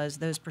because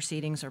those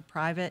proceedings are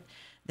private.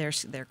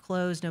 They're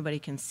closed. Nobody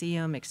can see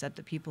them except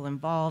the people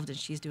involved, and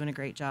she's doing a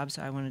great job,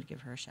 so I wanted to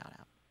give her a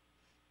shout-out.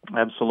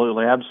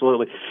 Absolutely,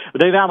 absolutely. The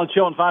Dave Allen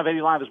Show on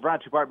 580 Live is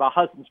brought to you by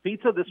Huston's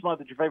Pizza. This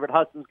month at your favorite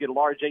Huston's, get a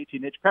large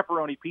 18-inch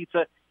pepperoni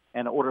pizza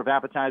and an order of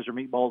appetizer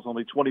meatballs,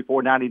 only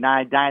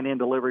 $24.99. Dine-in,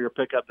 delivery, or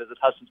pickup. Visit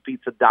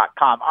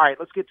HustonsPizza.com. All right,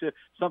 let's get to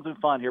something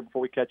fun here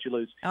before we cut you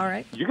loose. All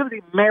right. You're going to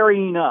be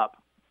marrying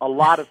up a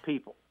lot of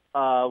people.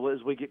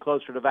 As we get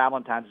closer to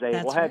Valentine's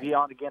Day. We'll have you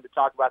on again to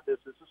talk about this.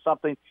 This is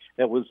something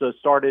that was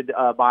started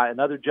by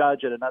another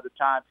judge at another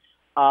time.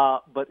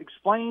 But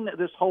explain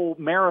this whole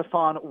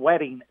marathon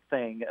wedding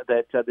thing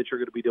that you're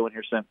going to be doing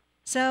here soon.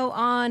 So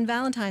on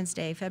Valentine's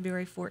Day,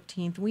 February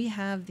 14th, we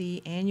have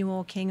the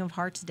annual King of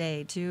Hearts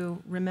Day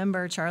to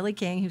remember Charlie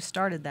King, who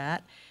started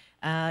that.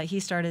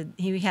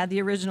 He had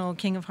the original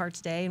King of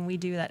Hearts Day, and we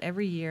do that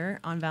every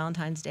year on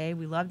Valentine's Day.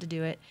 We love to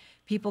do it.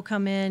 People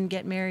come in,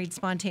 get married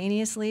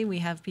spontaneously. We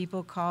have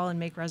people call and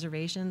make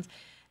reservations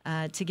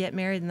to get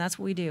married, and that's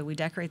what we do. We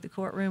decorate the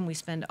courtroom. We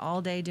spend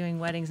all day doing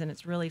weddings, and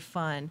it's really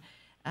fun.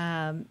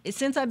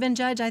 Since I've been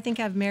judge, I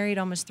think I've married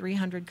almost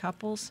 300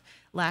 couples.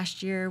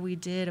 Last year, we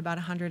did about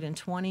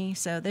 120.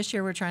 So this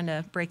year, we're trying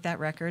to break that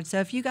record. So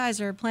if you guys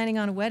are planning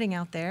on a wedding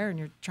out there and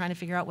you're trying to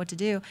figure out what to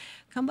do,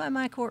 come by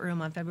my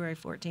courtroom on February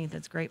 14th.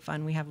 It's great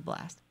fun. We have a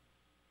blast.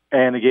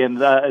 And again,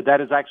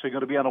 that is actually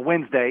going to be on a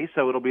Wednesday,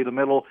 so it'll be the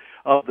middle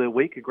of the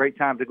week. A great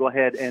time to go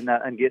ahead and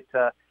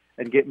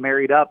get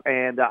married up.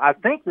 And I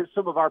think that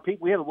some of our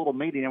people, we had a little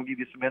meeting. I'll give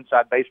you some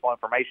inside baseball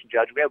information,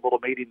 Judge. We had a little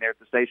meeting there at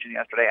the station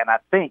yesterday, and I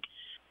think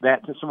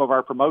that some of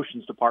our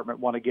promotions department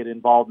want to get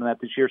involved in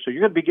that this year. So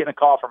you're going to be getting a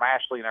call from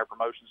Ashley in our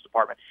promotions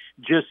department,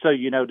 just so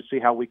you know, to see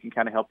how we can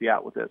kind of help you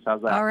out with this.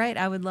 How's that? All right.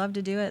 I would love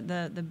to do it.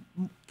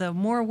 The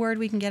more word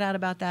we can get out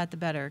about that, the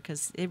better,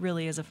 because it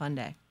really is a fun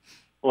day.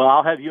 Well,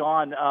 I'll have you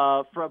on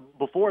from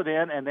before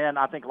then, and then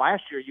I think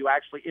last year you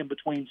actually, in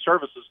between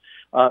services,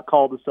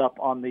 called us up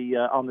on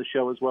the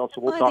show as well.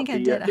 So we'll talk. I think I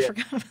did. I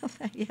forgot about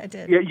that. Yeah, I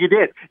did. Yeah, you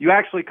did. You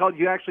actually called.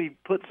 You actually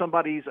put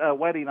somebody's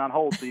wedding on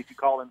hold so you could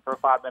call in for a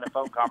 5-minute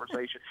phone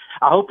conversation.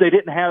 I hope they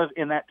didn't have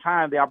in that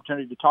time the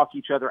opportunity to talk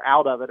each other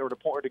out of it or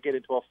to get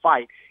into a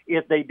fight.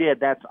 If they did,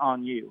 that's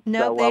on you.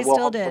 No, they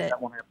still did it.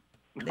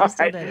 All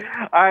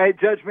right,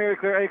 Judge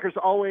Maryclaire Akers,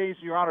 always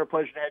your honor,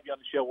 pleasure to have you on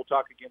the show. We'll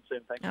talk again soon.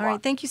 Thanks a lot. All right,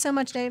 thank you so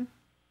much, Dave.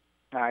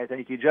 All right,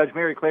 thank you, Judge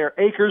Maryclaire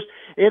Akers.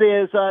 It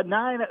is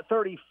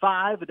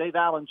 9:35, the Dave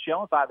Allen Show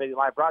on 580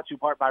 Live, brought to you in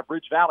part by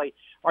Bridge Valley.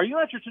 Are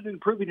you interested in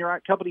improving your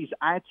company's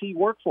IT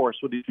workforce?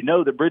 Well, did you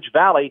know that Bridge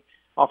Valley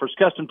offers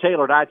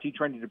custom-tailored IT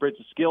training to bridge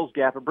the skills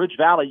gap? At Bridge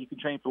Valley, you can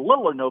train for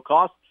little or no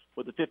cost.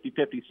 With a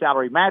 50-50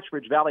 salary match,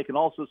 Bridge Valley can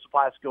also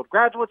supply skilled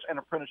graduates and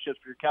apprenticeships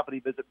for your company.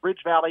 Visit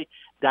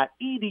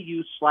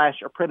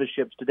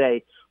bridgevalley.edu/apprenticeships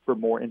today for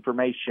more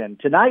information.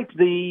 Tonight,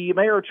 the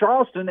mayor of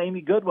Charleston,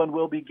 Amy Goodwin,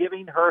 will be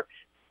giving her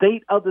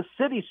State of the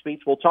City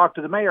speech. We'll talk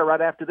to the mayor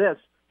right after this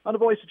on the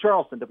Voice of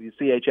Charleston,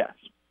 WCHS.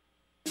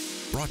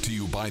 Brought to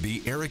you by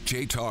the Eric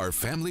J. Tarr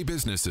Family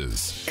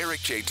Businesses.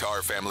 Eric J.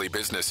 Tarr Family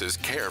Businesses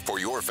care for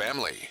your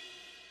family.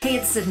 Hey,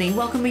 it's Sydney,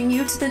 welcoming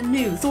you to the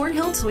new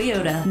Thornhill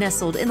Toyota,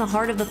 nestled in the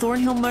heart of the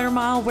Thornhill Motor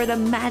Mile, where the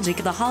magic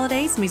of the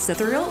holidays meets the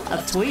thrill of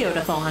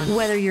Toyotathon.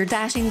 Whether you're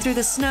dashing through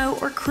the snow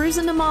or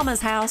cruising to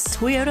Mama's house,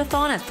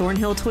 Toyotathon at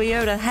Thornhill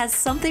Toyota has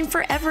something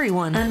for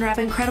everyone. Unwrap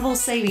incredible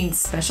savings,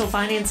 special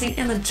financing,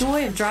 and the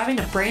joy of driving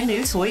a brand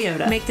new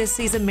Toyota. Make this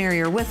season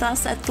merrier with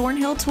us at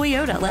Thornhill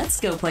Toyota. Let's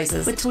go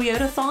places with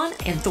Toyotathon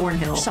and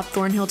Thornhill. Shop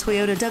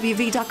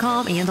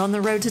ThornhillToyotaWV.com and on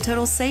the road to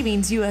total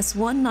savings, US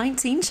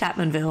 119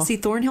 Chapmanville. See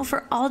Thornhill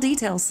for all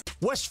details.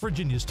 West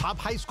Virginia's top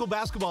high school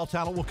basketball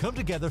talent will come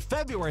together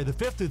February the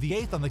 5th through the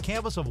 8th on the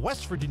campus of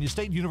West Virginia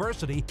State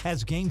University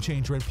as Game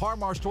Changer and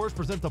Par-Mar stores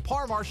present the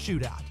Par-Mar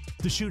Shootout.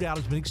 The shootout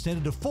has been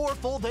extended to 4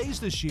 full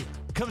days this year.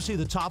 Come see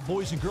the top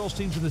boys and girls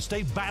teams in the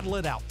state battle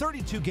it out,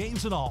 32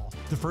 games in all.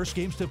 The first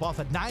games tip off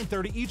at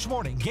 9:30 each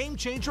morning. Game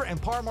Changer and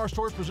Par-Mar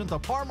stores present the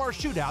Par-Mar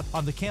Shootout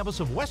on the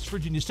campus of West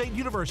Virginia State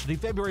University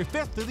February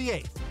 5th through the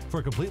 8th. For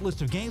a complete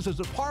list of games,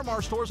 visit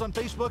Par-Mar stores on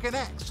Facebook and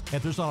X.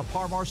 If there's not a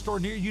Par-Mar store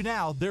near you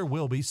now, there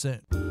will be soon.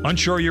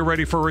 Unsure you're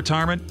ready for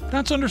retirement?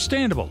 That's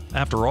understandable.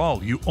 After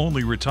all, you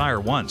only retire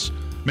once.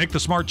 Make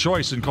the smart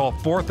choice and call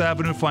 4th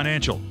Avenue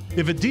Financial.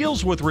 If it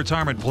deals with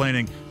retirement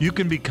planning, you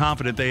can be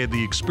confident they have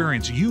the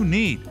experience you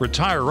need.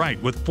 Retire right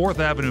with 4th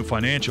Avenue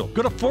Financial.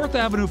 Go to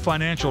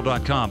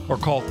 4thavenuefinancial.com or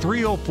call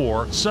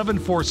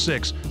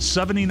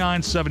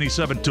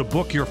 304-746-7977 to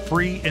book your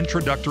free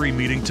introductory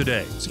meeting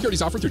today.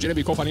 Securities offered through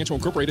JW Cole Financial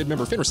Incorporated,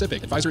 member FINRA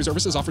SIPC. Advisory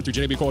services offered through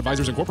JW Cole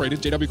Advisors Incorporated,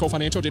 JW Cole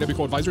Financial, JW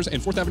Cole Advisors,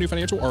 and 4th Avenue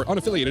Financial are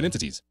unaffiliated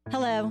entities.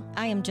 Hello,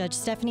 I am Judge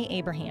Stephanie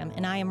Abraham,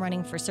 and I am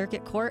running for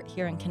Circuit Court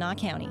here in Kanawha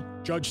County.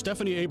 Judge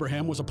Stephanie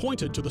Abraham was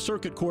appointed to the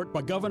Circuit Court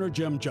by Governor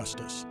Jim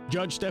Justice.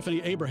 Judge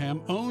Stephanie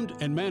Abraham owned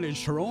and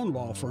managed her own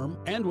law firm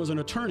and was an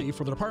attorney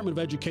for the Department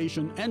of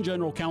Education and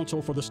general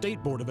counsel for the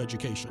State Board of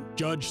Education.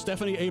 Judge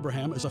Stephanie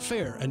Abraham is a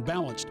fair and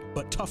balanced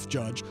but tough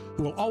judge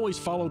who will always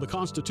follow the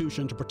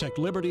Constitution to protect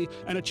liberty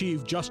and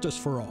achieve justice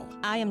for all.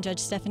 I am Judge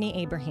Stephanie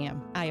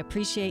Abraham. I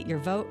appreciate your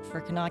vote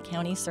for Kanawha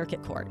County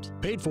Circuit Court.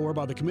 Paid for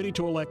by the committee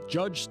to elect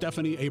Judge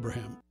Stephanie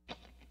Abraham.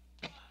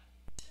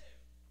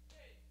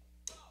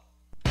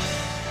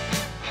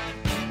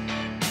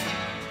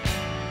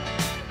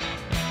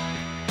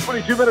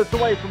 22 minutes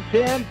away from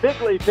 10.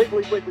 Piggly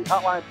Wiggly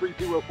hotline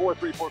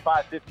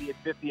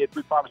 304-345-5858.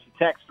 Food Pharmacy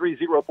text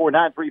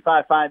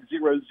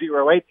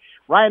 304-935-5008.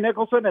 Ryan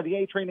Nicholson and the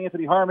A-Train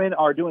Anthony Harmon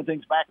are doing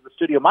things back in the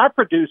studio. My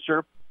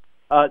producer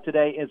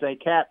today is a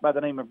cat by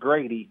the name of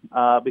Grady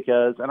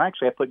because, and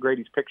actually I put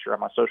Grady's picture on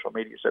my social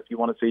media. So if you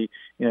want to see,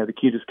 the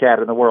cutest cat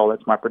in the world,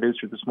 that's my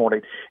producer this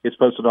morning. It's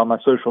posted on my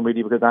social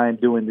media because I am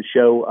doing the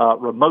show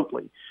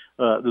remotely.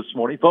 This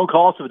morning. Phone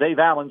calls to the Dave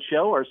Allen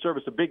Show are a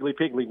service of Biggly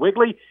Piggly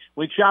Wiggly.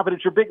 When shopping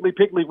at your Biggly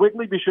Piggly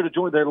Wiggly, be sure to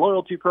join their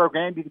loyalty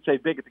program. You can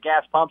save big at the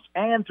gas pumps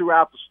and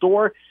throughout the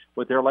store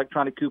with their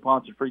electronic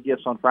coupons and free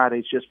gifts on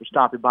Fridays just for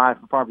stopping by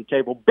from farm to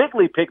table.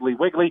 Biggly Piggly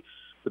Wiggly,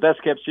 the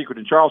best kept secret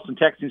in Charleston.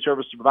 Texting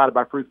service provided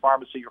by Fruth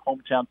Pharmacy, your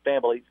hometown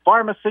family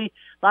pharmacy.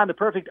 Find the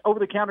perfect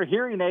over-the-counter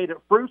hearing aid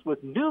at Fruth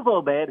with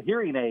NuvoMed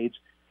hearing aids.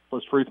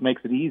 Plus, Fruth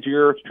makes it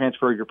easier to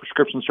transfer your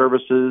prescription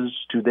services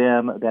to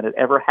them than it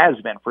ever has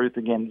been. Fruth,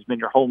 again, has been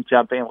your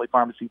hometown family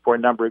pharmacy for a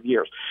number of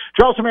years.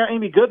 Charleston Mayor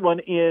Amy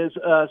Goodwin is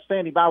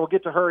standing by. We'll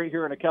get to her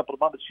here in a couple of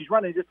moments. She's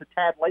running just a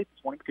tad late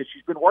this morning because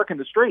she's been working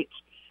the streets.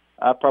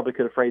 I probably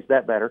could have phrased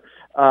that better.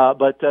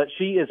 But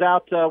she is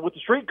out with the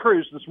street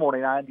crews this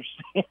morning, I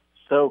understand.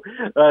 So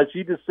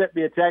she just sent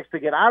me a text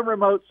again. I'm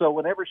remote, so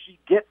whenever she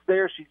gets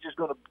there, she's just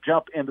going to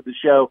jump into the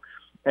show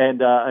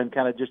and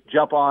kind of just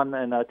jump on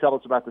and tell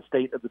us about the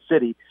State of the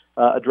City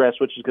address,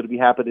 which is going to be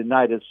happening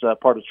tonight as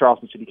part of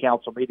Charleston City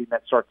Council meeting.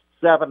 That starts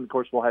at 7. Of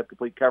course, we'll have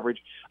complete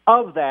coverage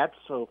of that,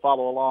 so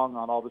follow along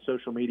on all the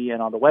social media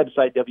and on the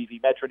website,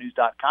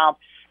 wvmetronews.com,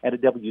 and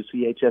at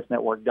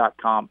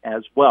WCHSnetwork.com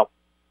as well.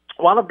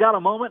 While I've got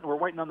a moment, we're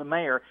waiting on the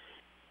mayor.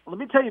 Let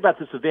me tell you about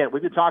this event.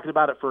 We've been talking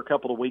about it for a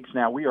couple of weeks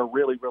now. We are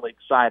really, really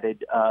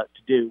excited to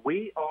do.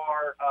 We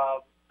are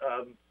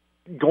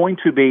going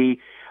to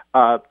be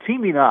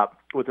teaming up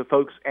with the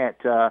folks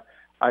at the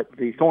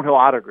Thornhill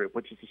Auto Group,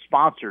 which is the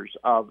sponsors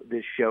of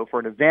this show, for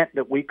an event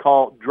that we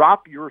call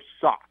Drop Your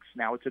Socks.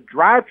 Now, it's a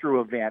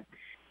drive-through event,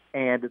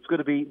 and it's going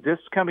to be this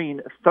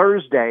coming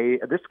Thursday.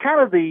 This is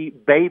kind of the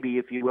baby,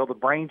 if you will, the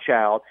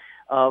brainchild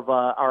of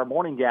our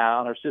morning guy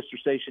on our sister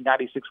station,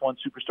 96.1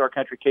 Superstar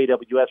Country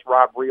KWS,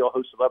 Rob Reel,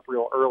 host of Up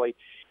Real Early.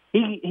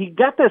 He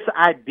got this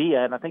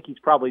idea, and I think he's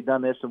probably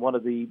done this in one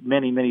of the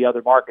many, many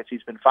other markets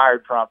he's been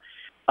fired from.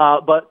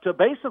 But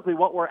basically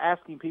what we're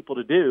asking people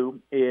to do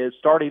is,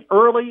 starting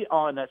early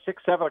on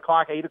 6, 7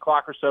 o'clock, 8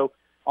 o'clock or so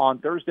on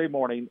Thursday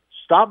morning,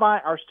 stop by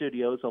our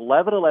studios,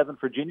 1111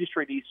 Virginia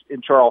Street East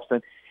in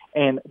Charleston,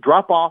 and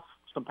drop off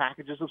some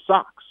packages of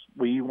socks.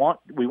 We want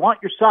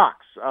your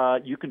socks.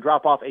 You can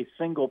drop off a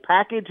single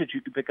package that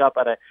you can pick up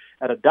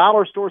at a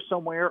dollar store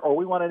somewhere, or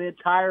we want an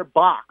entire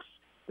box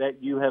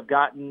that you have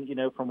gotten,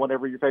 from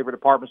whatever your favorite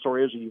department store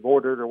is, or you've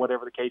ordered, or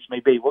whatever the case may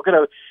be. We're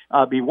going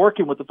to be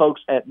working with the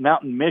folks at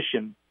Mountain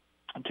Mission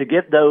to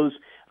get those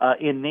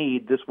in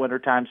need this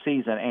wintertime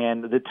season.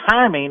 And the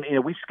timing,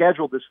 we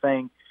scheduled this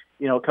thing,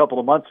 a couple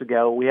of months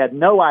ago. We had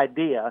no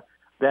idea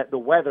that the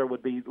weather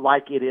would be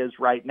like it is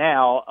right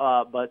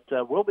now, but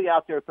we'll be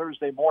out there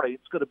Thursday morning.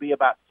 It's going to be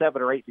about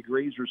 7 or 8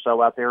 degrees or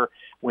so out there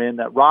when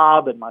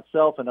Rob and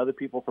myself and other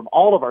people from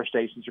all of our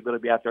stations are going to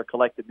be out there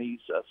collecting these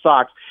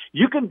socks.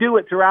 You can do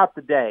it throughout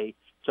the day,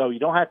 so you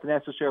don't have to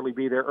necessarily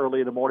be there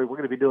early in the morning. We're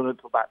going to be doing it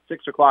until about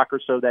 6 o'clock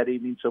or so that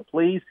evening, so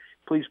please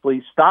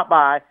stop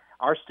by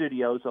our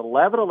studios,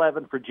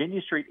 1111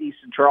 Virginia Street East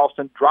in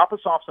Charleston. Drop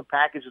us off some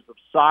packages of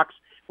socks.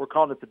 We're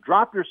calling it the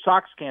Drop Your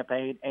Socks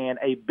campaign, and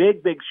a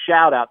big, big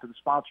shout-out to the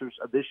sponsors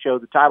of this show,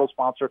 the title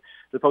sponsor,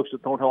 the folks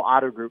at Thornhill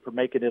Auto Group, for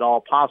making it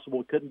all possible.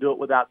 We couldn't do it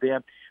without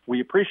them. We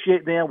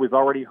appreciate them. We've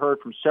already heard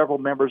from several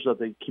members of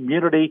the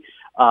community,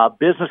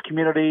 business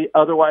community,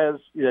 otherwise,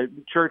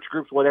 church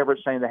groups, whatever,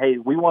 saying that, hey,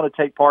 we want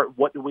to take part.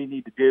 What do we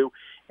need to do?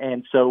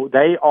 And so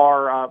they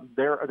are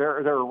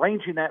they're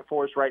arranging that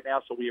for us right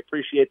now, so we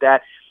appreciate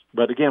that.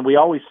 But again, we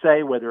always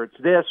say, whether it's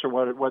this or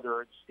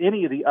whether it's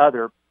any of the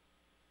other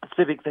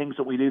civic things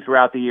that we do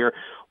throughout the year,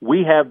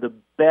 we have the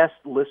best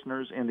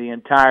listeners in the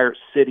entire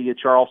city of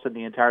Charleston,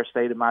 the entire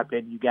state, in my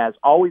opinion. You guys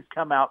always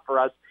come out for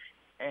us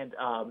and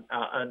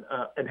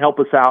help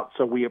us out,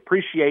 so we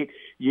appreciate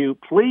you.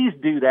 Please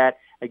do that.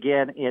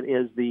 Again, it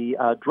is the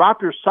Drop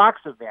Your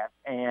Socks event,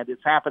 and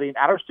it's happening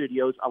at our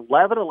studios,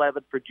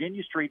 1111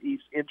 Virginia Street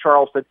East in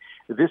Charleston,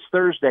 this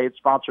Thursday. It's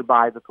sponsored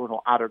by the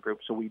Thornhill Auto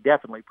Group, so we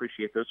definitely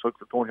appreciate those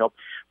folks at Thornhill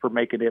for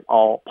making it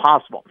all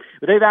possible.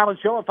 The Dave Allen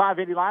Show on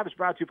 580 Live is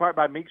brought to you in part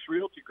by Meeks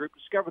Realty Group.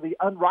 Discover the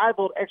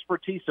unrivaled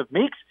expertise of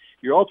Meeks,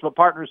 your ultimate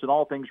partners in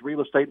all things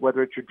real estate,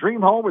 whether it's your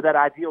dream home or that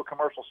ideal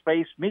commercial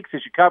space. Meeks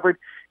is you covered.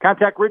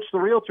 Contact Rich the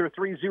Realtor,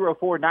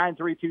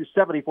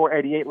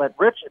 304-932-7488. Let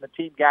Rich and the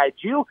team guide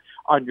you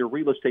on your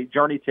real estate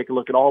journey. Take a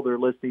look at all their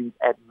listings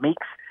at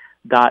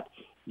meeks.us.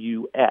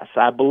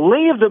 I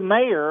believe the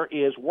mayor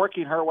is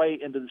working her way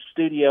into the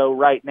studio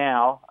right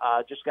now.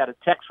 Just got a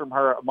text from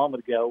her a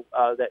moment ago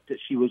that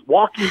she was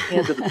walking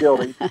into the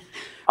building.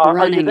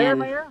 Are you there,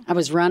 Mayor? I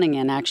was running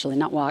in, actually,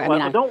 not walking.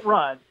 Well, don't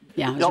run.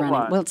 Yeah, I was running.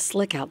 Run. Well, it's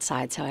slick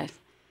outside, so it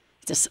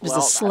was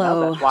a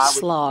slow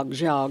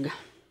jog.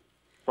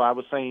 So I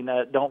was saying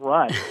don't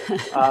run.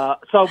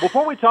 So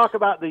before we talk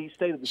about the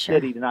state of the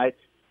city tonight,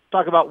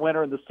 talk about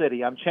winter in the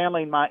city. I'm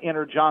channeling my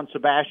inner John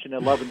Sebastian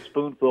and Lovin'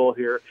 Spoonful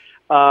here.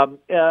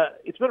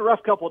 It's been a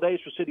rough couple of days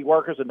for city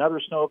workers. Another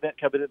snow event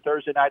coming in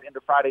Thursday night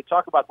into Friday.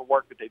 Talk about the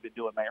work that they've been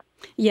doing, Mayor.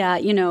 Yeah,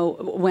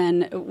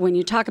 when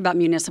you talk about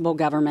municipal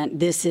government,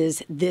 this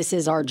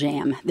is our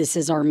jam. This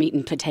is our meat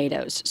and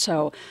potatoes.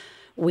 So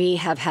we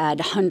have had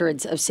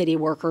hundreds of city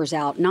workers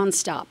out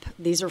nonstop.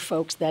 These are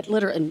folks that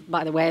literally, and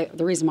by the way,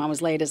 the reason why I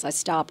was late is I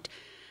stopped.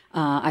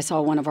 I saw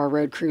one of our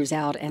road crews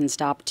out and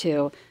stopped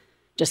to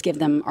just give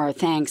them our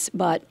thanks.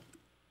 But,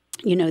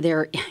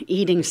 they're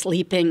eating,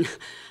 sleeping,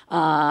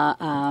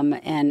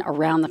 and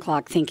around the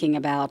clock thinking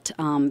about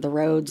the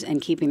roads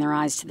and keeping their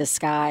eyes to the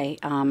sky.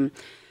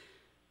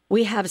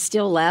 We have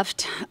still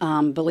left,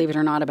 believe it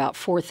or not, about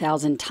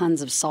 4,000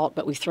 tons of salt,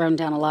 but we've thrown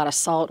down a lot of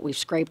salt. We've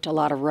scraped a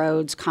lot of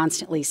roads,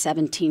 constantly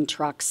 17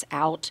 trucks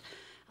out.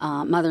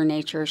 Mother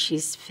Nature,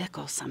 she's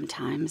fickle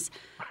sometimes.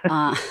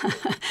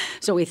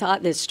 So we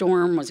thought this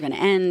storm was going to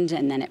end,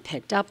 and then it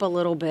picked up a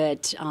little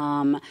bit.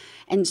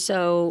 And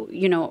so,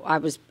 I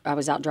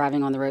was out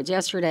driving on the roads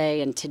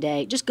yesterday and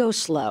today. Just go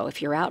slow.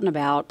 If you're out and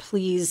about,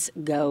 please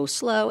go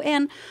slow.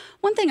 And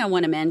one thing I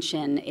want to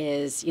mention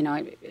is,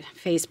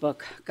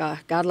 Facebook.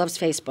 God loves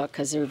Facebook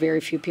because there are very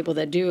few people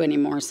that do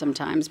anymore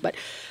sometimes. But,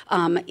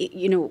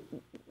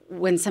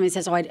 when somebody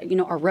says,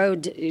 our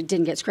road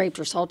didn't get scraped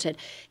or salted,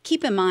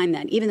 keep in mind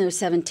that even though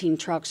 17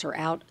 trucks are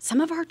out, some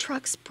of our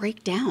trucks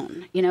break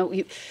down.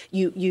 You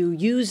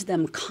use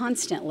them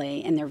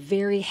constantly, and they're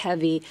very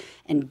heavy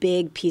and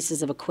big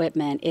pieces of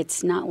equipment.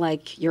 It's not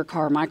like your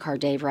car, my car,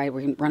 Dave, right?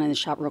 We can run in the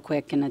shop real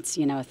quick, and it's, a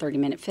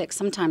 30-minute fix.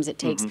 Sometimes it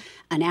takes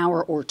an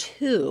hour or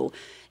two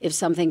if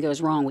something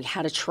goes wrong. We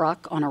had a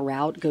truck on a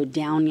route go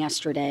down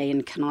yesterday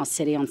in Kanawha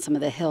City on some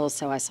of the hills,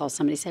 so I saw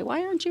somebody say,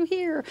 why aren't you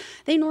here?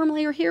 They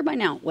normally are here by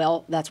now.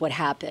 Well, that's what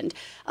happened.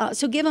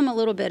 So give them a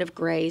little bit of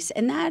grace,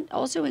 and that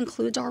also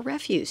includes our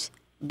refuse.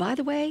 By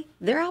the way,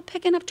 they're out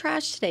picking up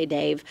trash today,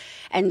 Dave.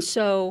 And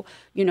so,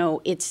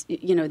 it's,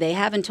 they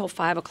have until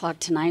 5 o'clock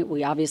tonight.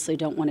 We obviously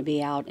don't want to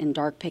be out in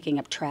dark picking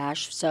up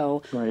trash.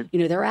 So,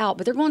 they're out,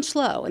 but they're going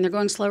slow, and they're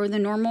going slower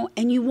than normal.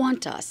 And you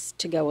want us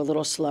to go a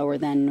little slower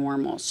than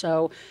normal.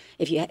 So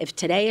if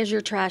today is your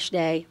trash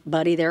day,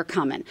 buddy, they're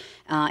coming.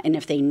 And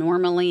if they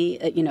normally,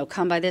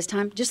 come by this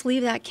time, just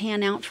leave that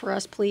can out for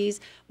us, please.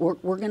 We're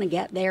going to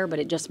get there, but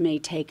it just may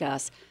take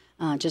us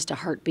just a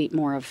heartbeat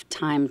more of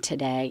time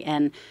today.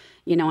 And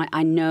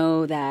I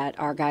know that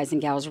our guys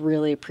and gals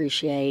really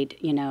appreciate,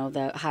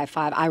 the high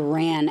five. I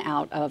ran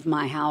out of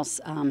my house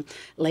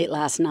late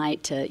last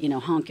night to,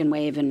 honk and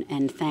wave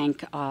and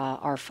thank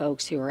our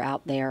folks who are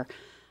out there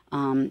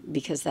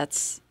because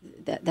that's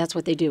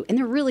what they do. And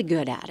they're really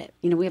good at it.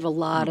 You know, we have a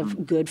lot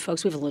of good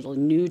folks. We have a little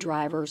new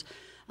drivers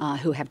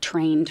who have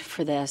trained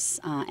for this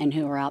and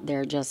who are out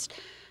there just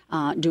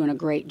doing a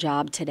great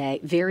job today.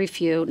 Very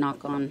few,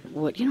 knock on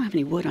wood. You don't have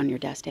any wood on your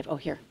desk, Dave. Oh,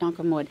 here, knock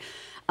on wood.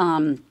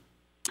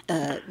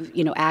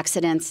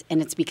 Accidents,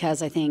 and it's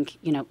because I think,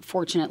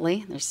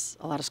 fortunately, there's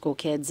a lot of school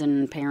kids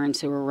and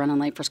parents who are running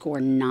late for school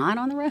are not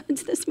on the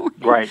roads this morning.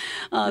 Right.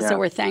 So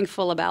we're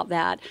thankful about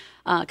that.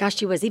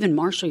 Even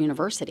Marshall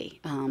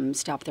University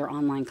stopped their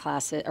online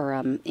classes or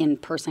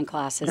in-person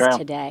classes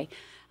today.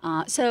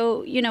 It's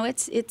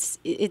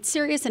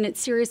serious, and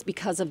it's serious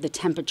because of the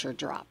temperature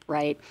drop,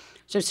 right?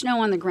 So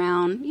snow on the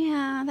ground,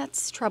 yeah,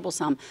 that's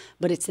troublesome,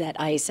 but it's that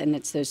ice and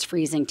it's those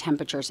freezing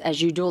temperatures.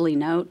 As you duly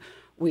note,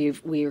 we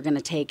are going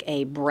to take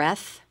a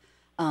breath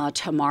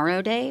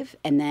tomorrow, Dave,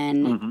 and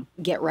then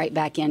get right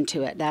back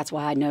into it. That's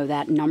why I know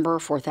that number,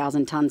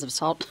 4,000 tons of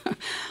salt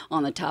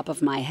on the top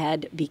of my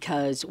head,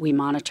 because we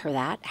monitor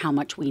that, how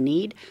much we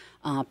need,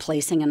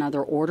 placing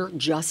another order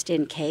just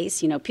in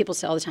case. People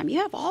say all the time, you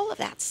have all of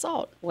that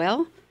salt.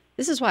 Well,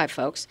 this is why,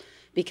 folks,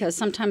 because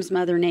sometimes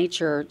Mother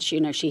Nature,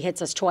 she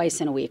hits us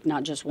twice in a week,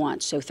 not just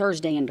once. So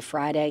Thursday into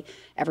Friday,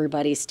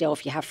 everybody still,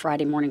 if you have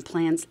Friday morning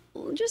plans,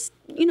 just,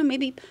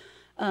 maybe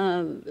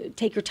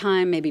take your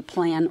time, maybe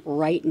plan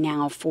right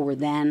now for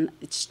then.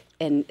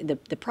 And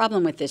the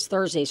problem with this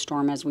Thursday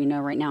storm, as we know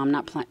right now, I'm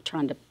not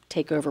trying to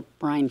take over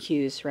Brian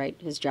Hughes, right?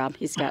 His job.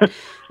 He's got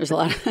there's a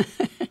lot of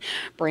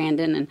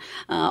Brandon and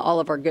all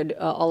of our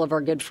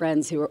good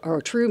friends who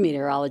are true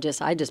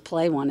meteorologists. I just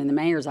play one in the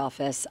mayor's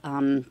office.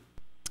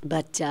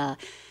 But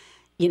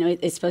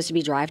it's supposed to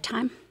be drive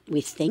time. We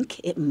think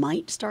it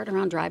might start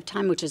around drive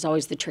time, which is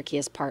always the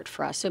trickiest part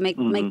for us. So make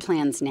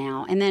plans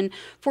now. And then,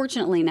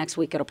 fortunately, next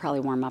week it'll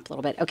probably warm up a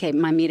little bit. Okay,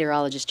 my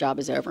meteorologist job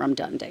is over. I'm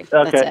done, Dave.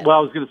 Okay, well,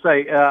 I was going to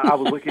say, I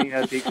was looking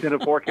at the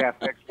extended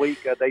forecast next week.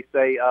 They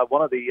say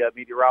one of the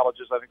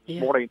meteorologists, I think this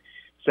morning,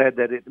 said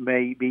that it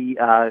may be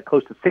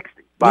close to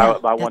 60 by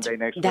one day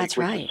next week. That's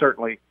right. Which is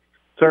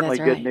certainly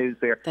good news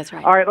there. That's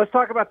right. All right, let's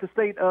talk about the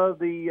state of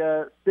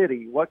the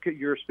city.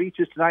 Your speech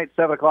is tonight,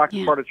 7 o'clock,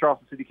 as part of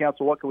Charleston City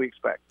Council. What can we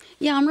expect?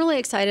 Yeah, I'm really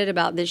excited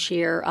about this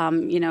year.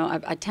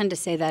 I tend to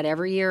say that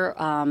every year.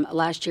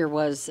 Last year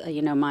was,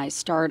 my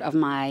start of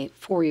my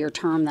 4-year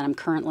term that I'm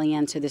currently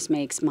in. So this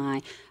makes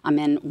I'm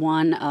in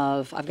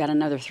I've got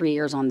another 3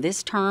 years on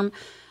this term.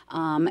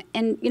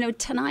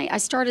 Tonight, I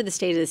started the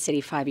State of the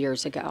City 5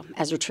 years ago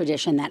as a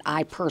tradition that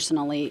I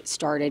personally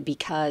started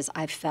because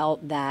I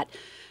felt that,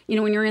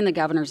 when you're in the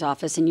governor's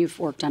office and you've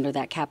worked under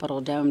that Capitol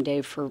Dome,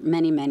 Dave, for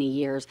many, many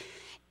years,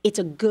 it's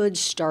a good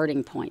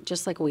starting point,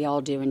 just like we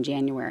all do in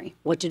January.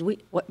 By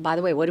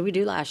the way, what did we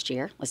do last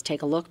year? Let's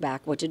take a look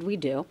back. What did we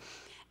do?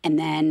 And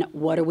then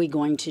what are we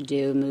going to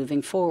do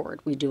moving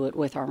forward? We do it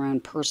with our own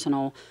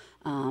personal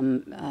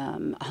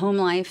home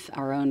life,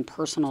 our own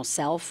personal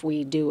self.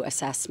 We do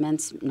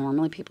assessments.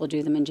 Normally people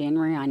do them in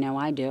January. I know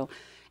I do.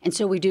 And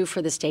so we do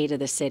for the State of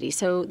the City.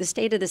 So the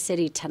State of the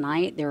City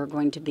tonight, there are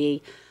going to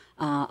be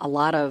a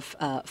lot of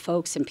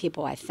folks and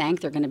people I thank.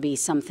 There are going to be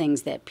some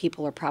things that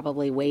people are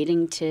probably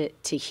waiting to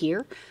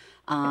hear.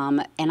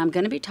 And I'm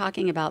going to be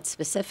talking about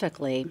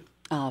specifically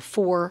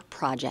 4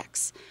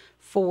 projects,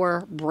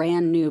 4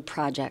 brand new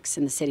projects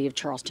in the city of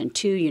Charleston.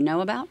 2 you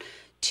know about.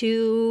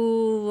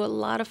 2 a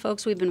lot of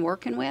folks we've been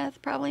working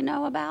with probably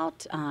know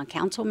about,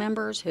 council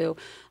members who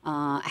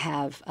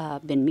have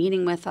been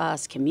meeting with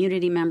us,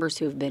 community members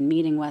who have been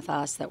meeting with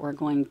us that we're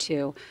going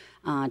to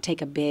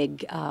take a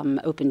big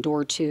open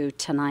door to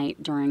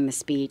tonight during the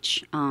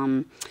speech.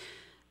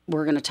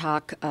 We're going to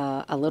talk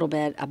a little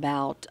bit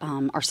about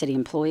our city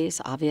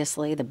employees,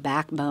 obviously, the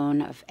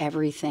backbone of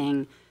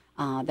everything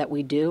that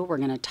we do. We're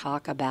going to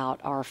talk about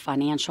our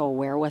financial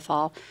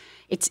wherewithal.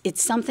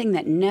 It's something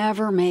that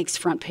never makes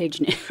front page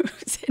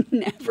news. It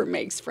never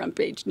makes front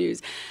page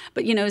news.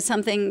 But,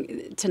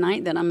 something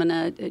tonight that I'm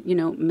going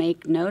to,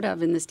 make note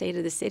of in the State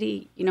of the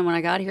City. When I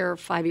got here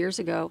 5 years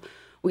ago,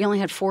 we only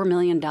had $4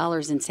 million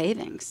in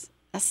savings.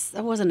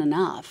 That wasn't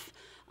enough.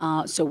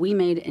 So we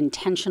made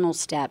intentional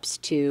steps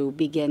to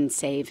begin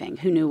saving.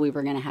 Who knew we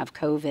were going to have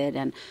COVID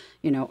and,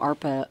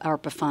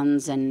 ARPA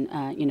funds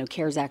and,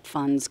 CARES Act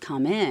funds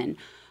come in.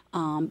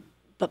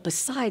 But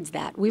besides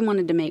that, we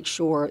wanted to make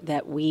sure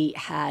that we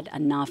had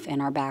enough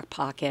in our back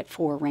pocket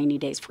for rainy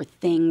days, for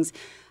things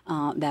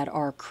that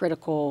are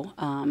critical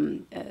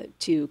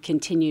to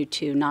continue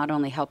to not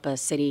only help a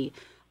city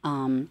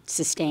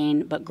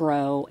sustain but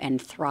grow and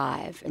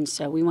thrive. And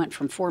so we went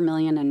from $4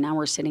 million and now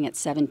we're sitting at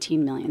 $17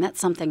 million. That's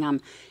something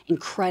I'm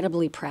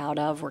incredibly proud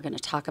of. We're going to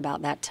talk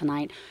about that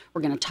tonight.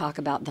 We're going to talk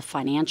about the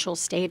financial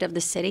state of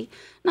the city,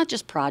 not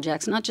just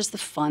projects, not just the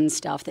fun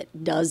stuff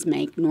that does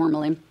make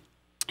normally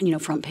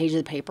front page of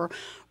the paper.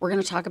 We're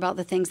going to talk about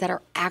the things that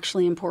are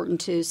actually important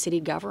to city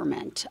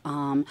government,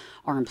 our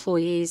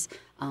employees,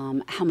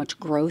 how much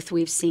growth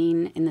we've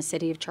seen in the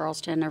city of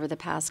Charleston over the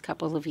past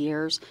couple of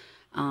years.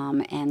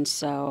 And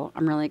so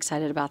I'm really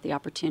excited about the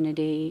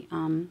opportunity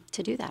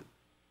to do that.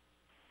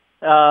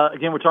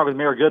 Again, we're talking with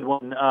Mayor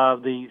Goodwin.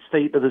 The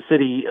State of the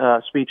City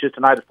speeches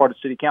tonight as part of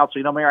City Council.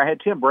 You know, Mayor, I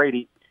had Tim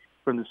Brady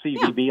from the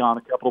CVB on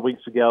a couple of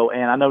weeks ago,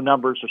 and I know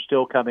numbers are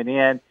still coming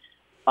in.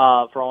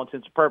 For all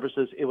intents and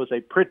purposes, it was a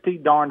pretty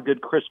darn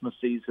good Christmas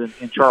season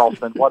in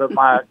Charleston. One of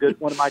my good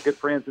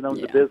friends that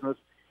owns a business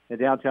in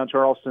downtown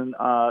Charleston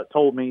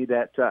told me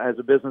that as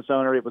a business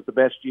owner, it was the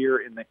best year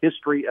in the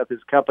history of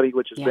his company,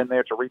 which has been there.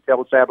 It's a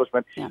retail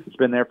establishment. It's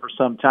been there for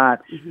some time.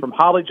 From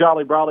Holly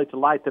Jolly Brawley to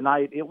Light the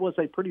Night, it was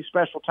a pretty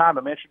special time.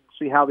 I'm interested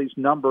to see how these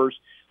numbers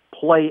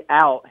play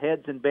out,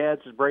 heads and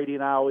beds, as Brady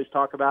and I always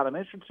talk about. I'm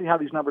interested to see how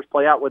these numbers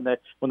play out when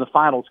the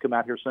finals come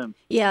out here soon.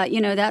 Yeah, you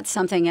know, that's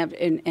something,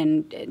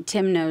 and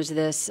Tim knows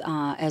this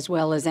as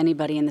well as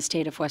anybody in the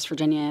state of West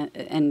Virginia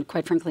and,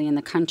 quite frankly, in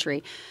the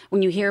country.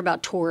 When you hear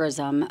about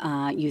tourism,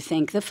 you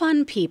think the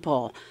fun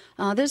people.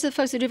 Those are the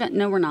folks that do that.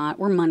 No, we're not.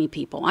 We're money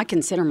people. I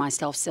consider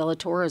myself still a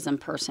tourism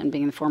person,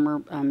 being the former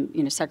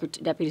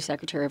Deputy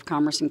Secretary of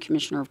Commerce and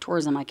Commissioner of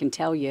Tourism. I can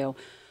tell you,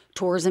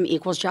 tourism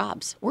equals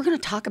jobs. We're going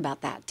to talk about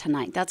that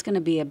tonight. That's going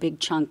to be a big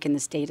chunk in the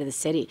state of the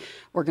city.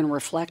 We're going to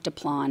reflect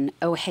upon,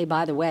 oh, hey,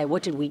 by the way,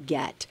 what did we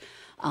get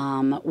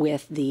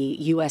with the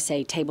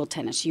USA table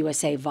tennis,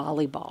 USA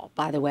volleyball?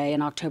 By the way,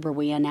 in October,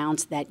 we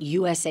announced that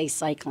USA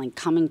Cycling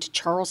coming to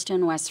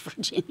Charleston, West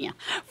Virginia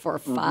for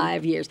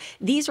 5 years.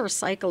 These are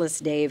cyclists,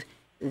 Dave,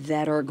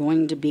 that are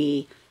going to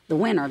be the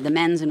winner, the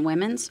men's and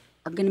women's,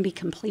 are going to be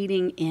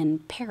completing in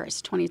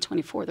Paris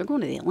 2024. They're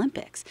going to the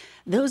Olympics.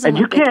 Those and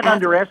Olympic you can't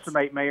athletes,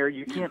 underestimate, Mayor,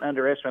 you can't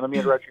underestimate. Let me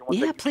interrupt you one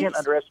second. please. You can't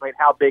underestimate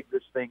how big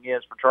this thing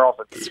is for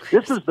Charleston.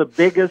 This is the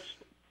biggest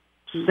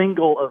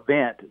single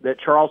event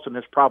that Charleston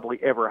has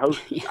probably ever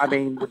hosted. I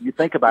mean, when you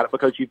think about it,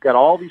 because you've got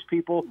all these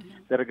people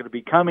that are going to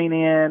be coming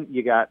in,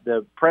 you got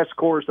the press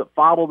corps that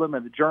follow them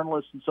and the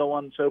journalists and so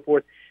on and so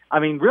forth.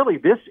 I mean, really,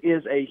 this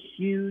is a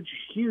huge,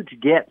 huge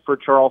get for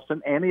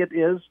Charleston, and it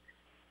is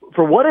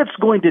for what it's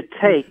going to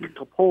take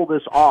to pull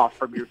this off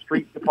from your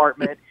street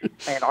department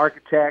and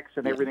architects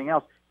and everything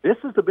else. This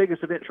is the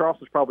biggest event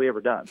Charleston's probably ever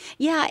done.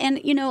 Yeah,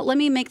 and, you know, let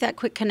me make that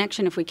quick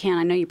connection if we can.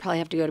 I know you probably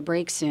have to go to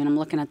break soon. I'm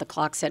looking at the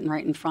clock sitting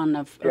right in front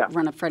of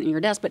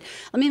your desk. But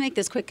let me make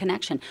this quick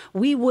connection.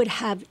 We would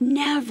have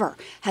never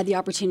had the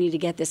opportunity to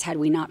get this had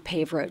we not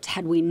paved roads,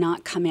 had we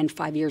not come in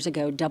 5 years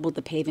ago, doubled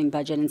the paving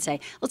budget, and say,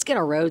 let's get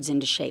our roads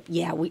into shape.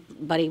 Yeah, we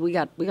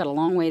got a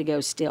long way to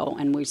go still,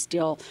 and we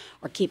still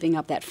are keeping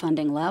up that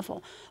funding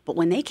level. But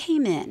when they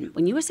came in,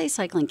 when USA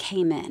Cycling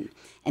came in,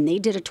 and they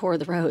did a tour of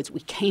the roads, we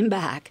came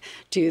back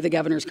to the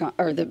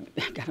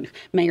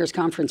mayor's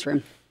conference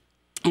room,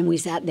 and we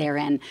sat there,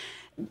 and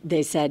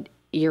they said,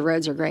 your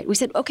roads are great. We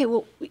said, okay,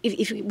 well,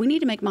 if we need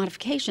to make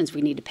modifications,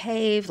 we need to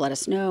pave, let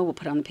us know, we'll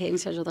put it on the paving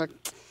schedule. They're like,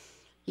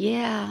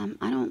 yeah,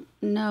 I don't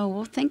know,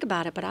 we'll think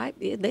about it, but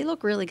they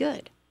look really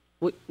good.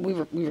 We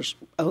were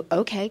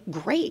okay,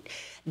 great.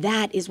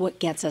 That is what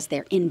gets us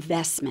there,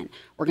 investment.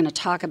 We're going to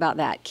talk about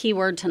that.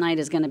 Keyword tonight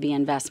is going to be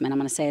investment. I'm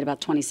going to say it about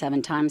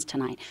 27 times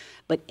tonight.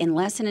 But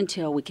unless and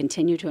until we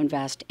continue to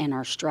invest in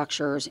our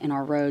structures, in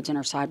our roads, in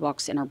our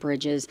sidewalks, in our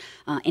bridges,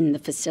 in the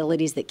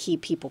facilities that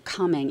keep people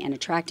coming and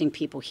attracting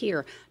people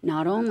here,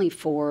 not only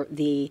for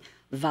the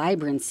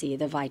vibrancy,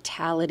 the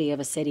vitality of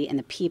a city and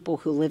the people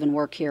who live and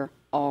work here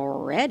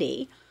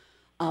already,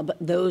 but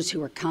those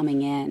who are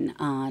coming in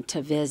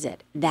to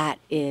visit. That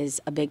is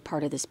a big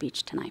part of the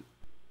speech tonight.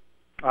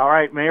 All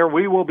right, Mayor,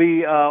 we will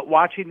be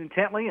watching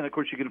intently, and of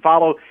course you can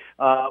follow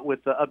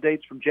with the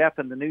updates from Jeff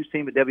and the news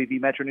team at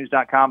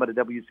WVMetroNews.com and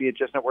at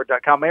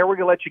WCHSNetwork.com. Mayor, we're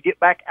going to let you get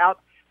back out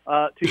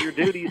to your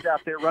duties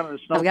out there running the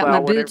snowplow. I've got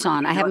my boots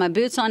on. I have my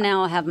boots on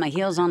now. I'll have my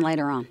heels on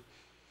later on.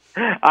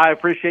 I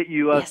appreciate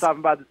you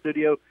stopping by the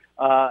studio,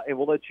 and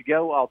we'll let you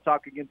go. I'll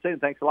talk again soon.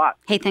 Thanks a lot.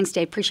 Hey, thanks,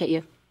 Dave. Appreciate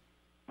you.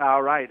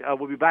 All right.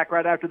 We'll be back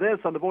right after this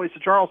on The Voice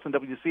of Charleston,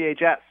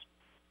 WCHS.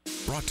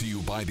 Brought to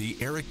you by the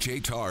Eric J.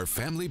 Tarr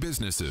Family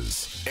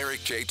Businesses.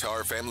 Eric J.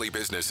 Tarr Family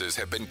Businesses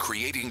have been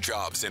creating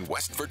jobs in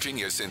West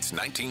Virginia since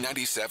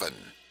 1997.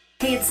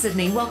 Hey, it's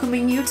Sydney,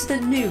 welcoming you to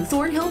the new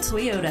Thornhill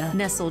Toyota,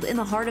 nestled in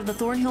the heart of the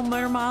Thornhill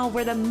Motor Mile,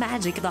 where the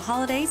magic of the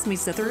holidays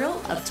meets the thrill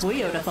of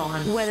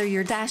Toyotathon. Whether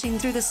you're dashing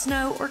through the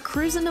snow or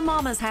cruising to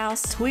Mama's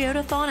house,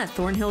 Toyotathon at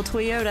Thornhill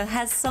Toyota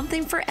has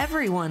something for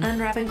everyone.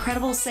 Unwrap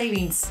incredible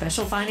savings,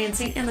 special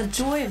financing, and the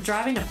joy of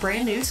driving a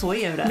brand new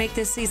Toyota. Make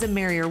this season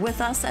merrier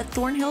with us at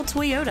Thornhill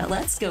Toyota.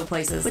 Let's go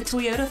places with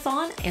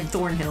Toyotathon and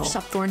Thornhill.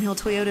 Shop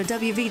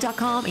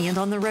ThornhillToyotaWV.com and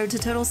on the road to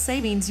total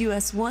savings,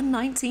 US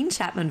 119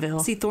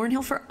 Chapmanville. See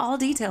Thornhill for all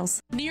details.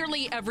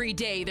 Nearly every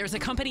day, there's a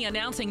company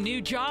announcing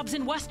new jobs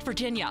in West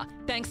Virginia.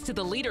 Thanks to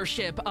the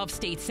leadership of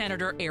State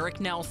Senator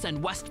Eric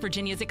Nelson, West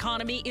Virginia's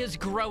economy is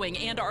growing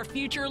and our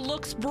future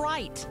looks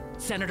bright.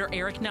 Senator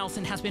Eric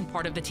Nelson has been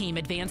part of the team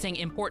advancing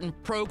important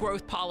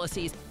pro-growth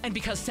policies. And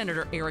because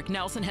Senator Eric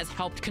Nelson has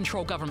helped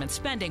control government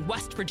spending,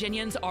 West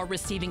Virginians are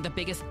receiving the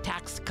biggest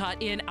tax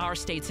cut in our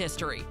state's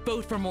history.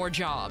 Vote for more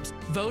jobs.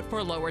 Vote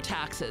for lower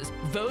taxes.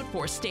 Vote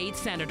for State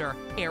Senator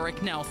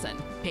Eric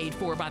Nelson. Paid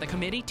for by the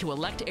committee to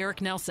elect Eric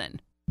Nelson.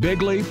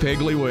 Biggly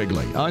Piggly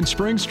Wiggly on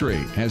Spring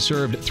Street has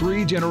served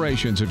 3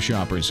 generations of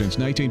shoppers since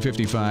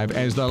 1955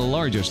 as the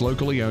largest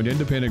locally owned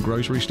independent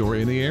grocery store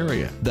in the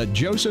area. The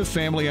Joseph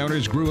family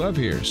owners grew up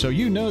here, so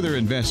you know they're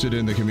invested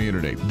in the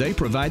community. They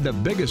provide the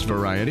biggest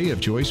variety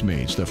of choice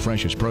meats, the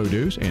freshest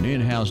produce, an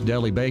in-house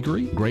deli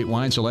bakery, great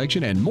wine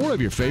selection, and more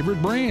of your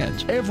favorite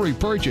brands. Every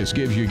purchase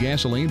gives you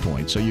gasoline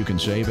points so you can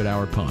save at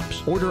our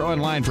pumps. Order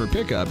online for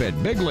pickup at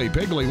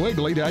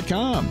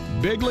bigglypigglywiggly.com.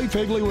 Biggly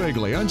Piggly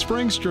Wiggly on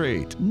Spring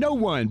Street. No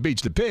one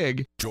beats the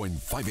pig. Join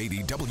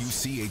 580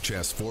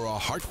 WCHS for a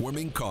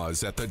heartwarming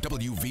cause at the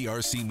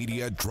WVRC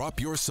Media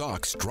Drop Your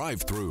Socks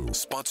drive-thru.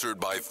 Sponsored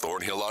by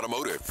Thornhill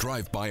Automotive.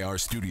 Drive by our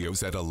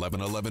studios at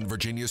 1111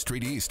 Virginia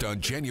Street East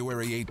on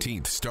January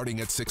 18th,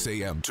 starting at 6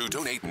 a.m. to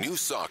donate new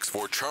socks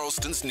for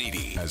Charleston's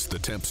needy. As the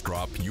temps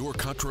drop, your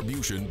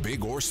contribution,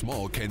 big or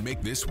small, can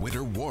make this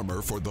winter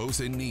warmer for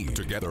those in need.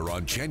 Together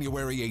on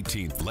January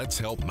 18th, let's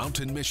help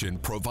Mountain Mission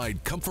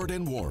provide comfort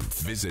and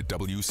warmth. Visit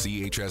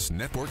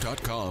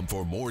WCHSnetwork.com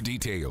for more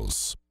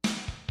details.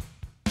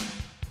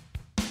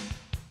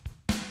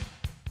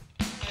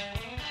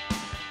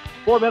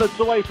 Four minutes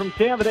away from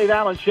 10, the Dave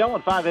Allen Show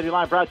on 580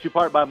 Live, brought to you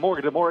part by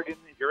Morgan & Morgan.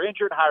 If you're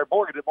injured, hire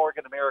Morgan &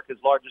 Morgan, America's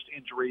largest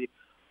injury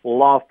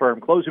law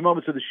firm. Closing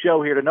moments of the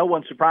show here. To no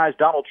one's surprise,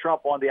 Donald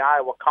Trump won the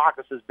Iowa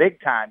caucuses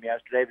big time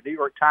yesterday. The New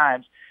York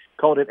Times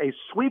called it a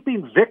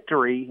sweeping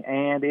victory,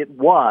 and it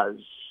was.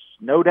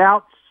 No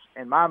doubts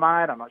in my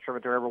mind, I'm not sure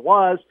if there ever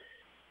was,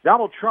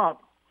 Donald Trump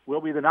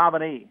will be the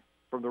nominee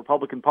from the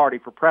Republican Party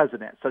for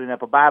president, setting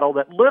up a battle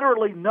that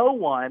literally no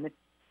one,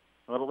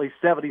 well, at least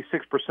 76%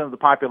 of the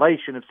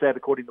population have said,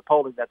 according to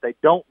polling, that they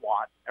don't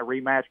want a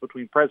rematch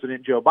between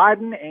President Joe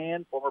Biden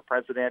and former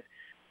President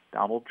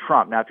Donald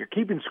Trump. Now, if you're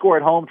keeping score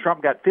at home,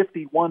 Trump got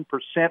 51%,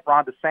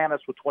 Ron DeSantis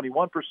with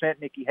 21%,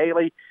 Nikki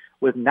Haley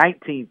with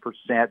 19%.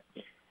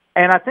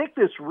 And I think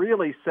this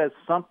really says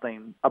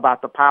something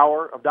about the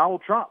power of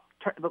Donald Trump.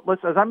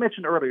 As I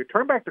mentioned earlier,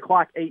 turn back the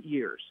clock 8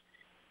 years.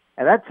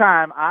 At that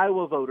time,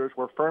 Iowa voters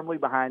were firmly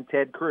behind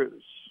Ted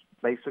Cruz,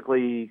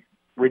 basically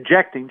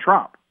rejecting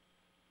Trump.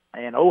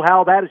 And oh,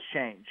 how that has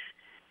changed.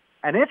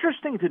 And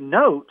interesting to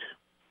note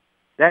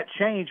that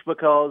change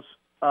because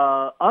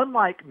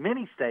unlike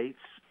many states,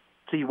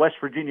 see West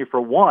Virginia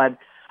for one,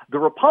 the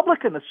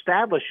Republican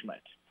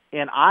establishment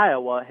in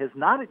Iowa has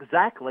not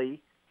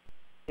exactly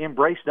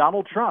embraced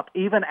Donald Trump,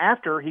 even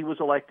after he was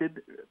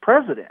elected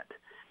president.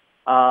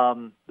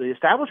 The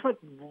establishment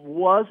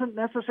wasn't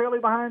necessarily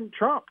behind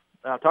Trump.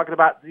 Talking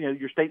about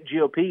your state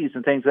GOPs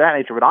and things of that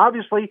nature, but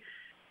obviously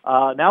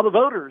now the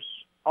voters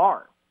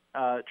are.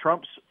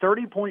 Trump's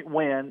 30-point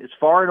win is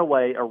far and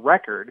away a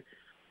record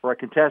for a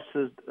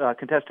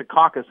contested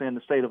caucus in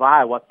the state of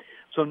Iowa.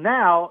 So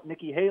now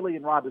Nikki Haley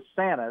and Ron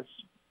DeSantis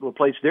will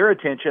place their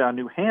attention on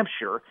New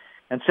Hampshire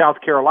and South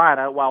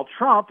Carolina, while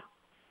Trump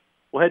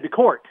will head to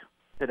court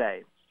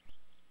today.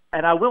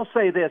 And I will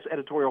say this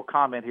editorial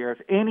comment here: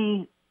 if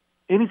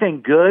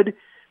anything good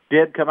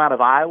did come out of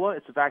Iowa,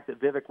 it's the fact that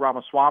Vivek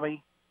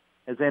Ramaswamy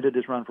has ended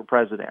his run for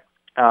president.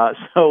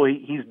 So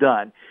he's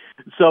done.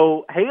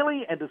 So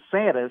Haley and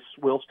DeSantis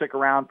will stick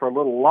around for a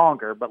little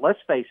longer, but let's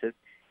face it,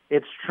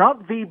 it's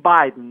Trump v.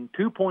 Biden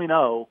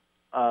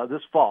 2.0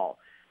 this fall.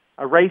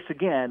 A race,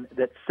 again,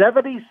 that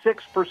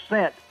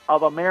 76%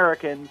 of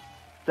Americans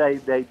say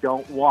they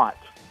don't want.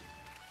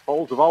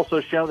 Polls have also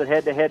shown that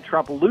head-to-head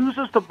Trump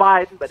loses to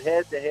Biden, but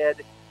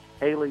head-to-head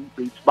Haley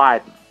beats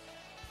Biden.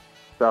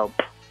 So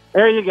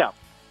there you go.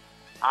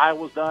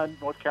 Iowa's done.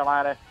 South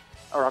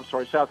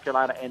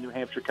Carolina and New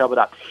Hampshire covered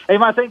up. Hey,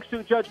 my thanks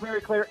to Judge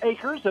Maryclaire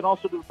Akers and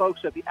also to the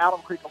folks at the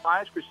Alum Creek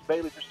Alliance, Chrissy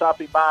Bailey, for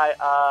stopping by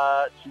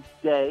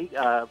today.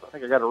 I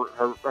think I got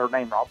her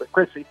name wrong, but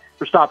Chrissy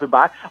for stopping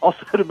by.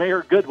 Also to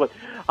Mayor Goodwin.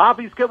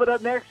 Hoppy's coming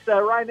up next.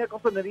 Ryan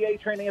Nicholson and the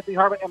A-Train, Anthony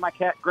Harmon, and my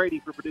cat Grady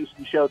for producing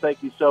the show.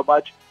 Thank you so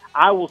much.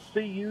 I will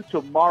see you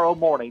tomorrow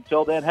morning.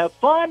 Till then, have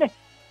fun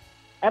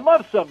and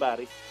love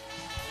somebody.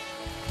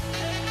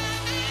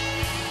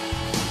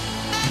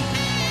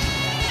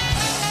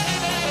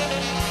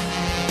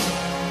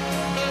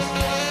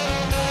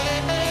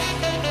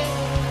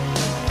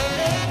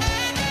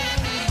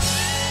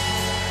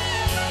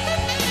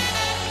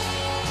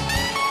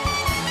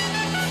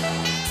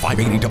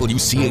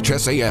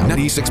 WCHS AM,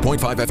 96.5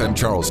 FM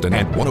Charleston,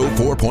 and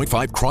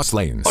 104.5 Cross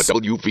Lanes. A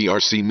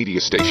WVRC media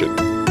station.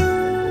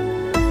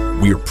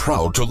 We're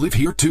proud to live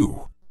here,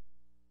 too.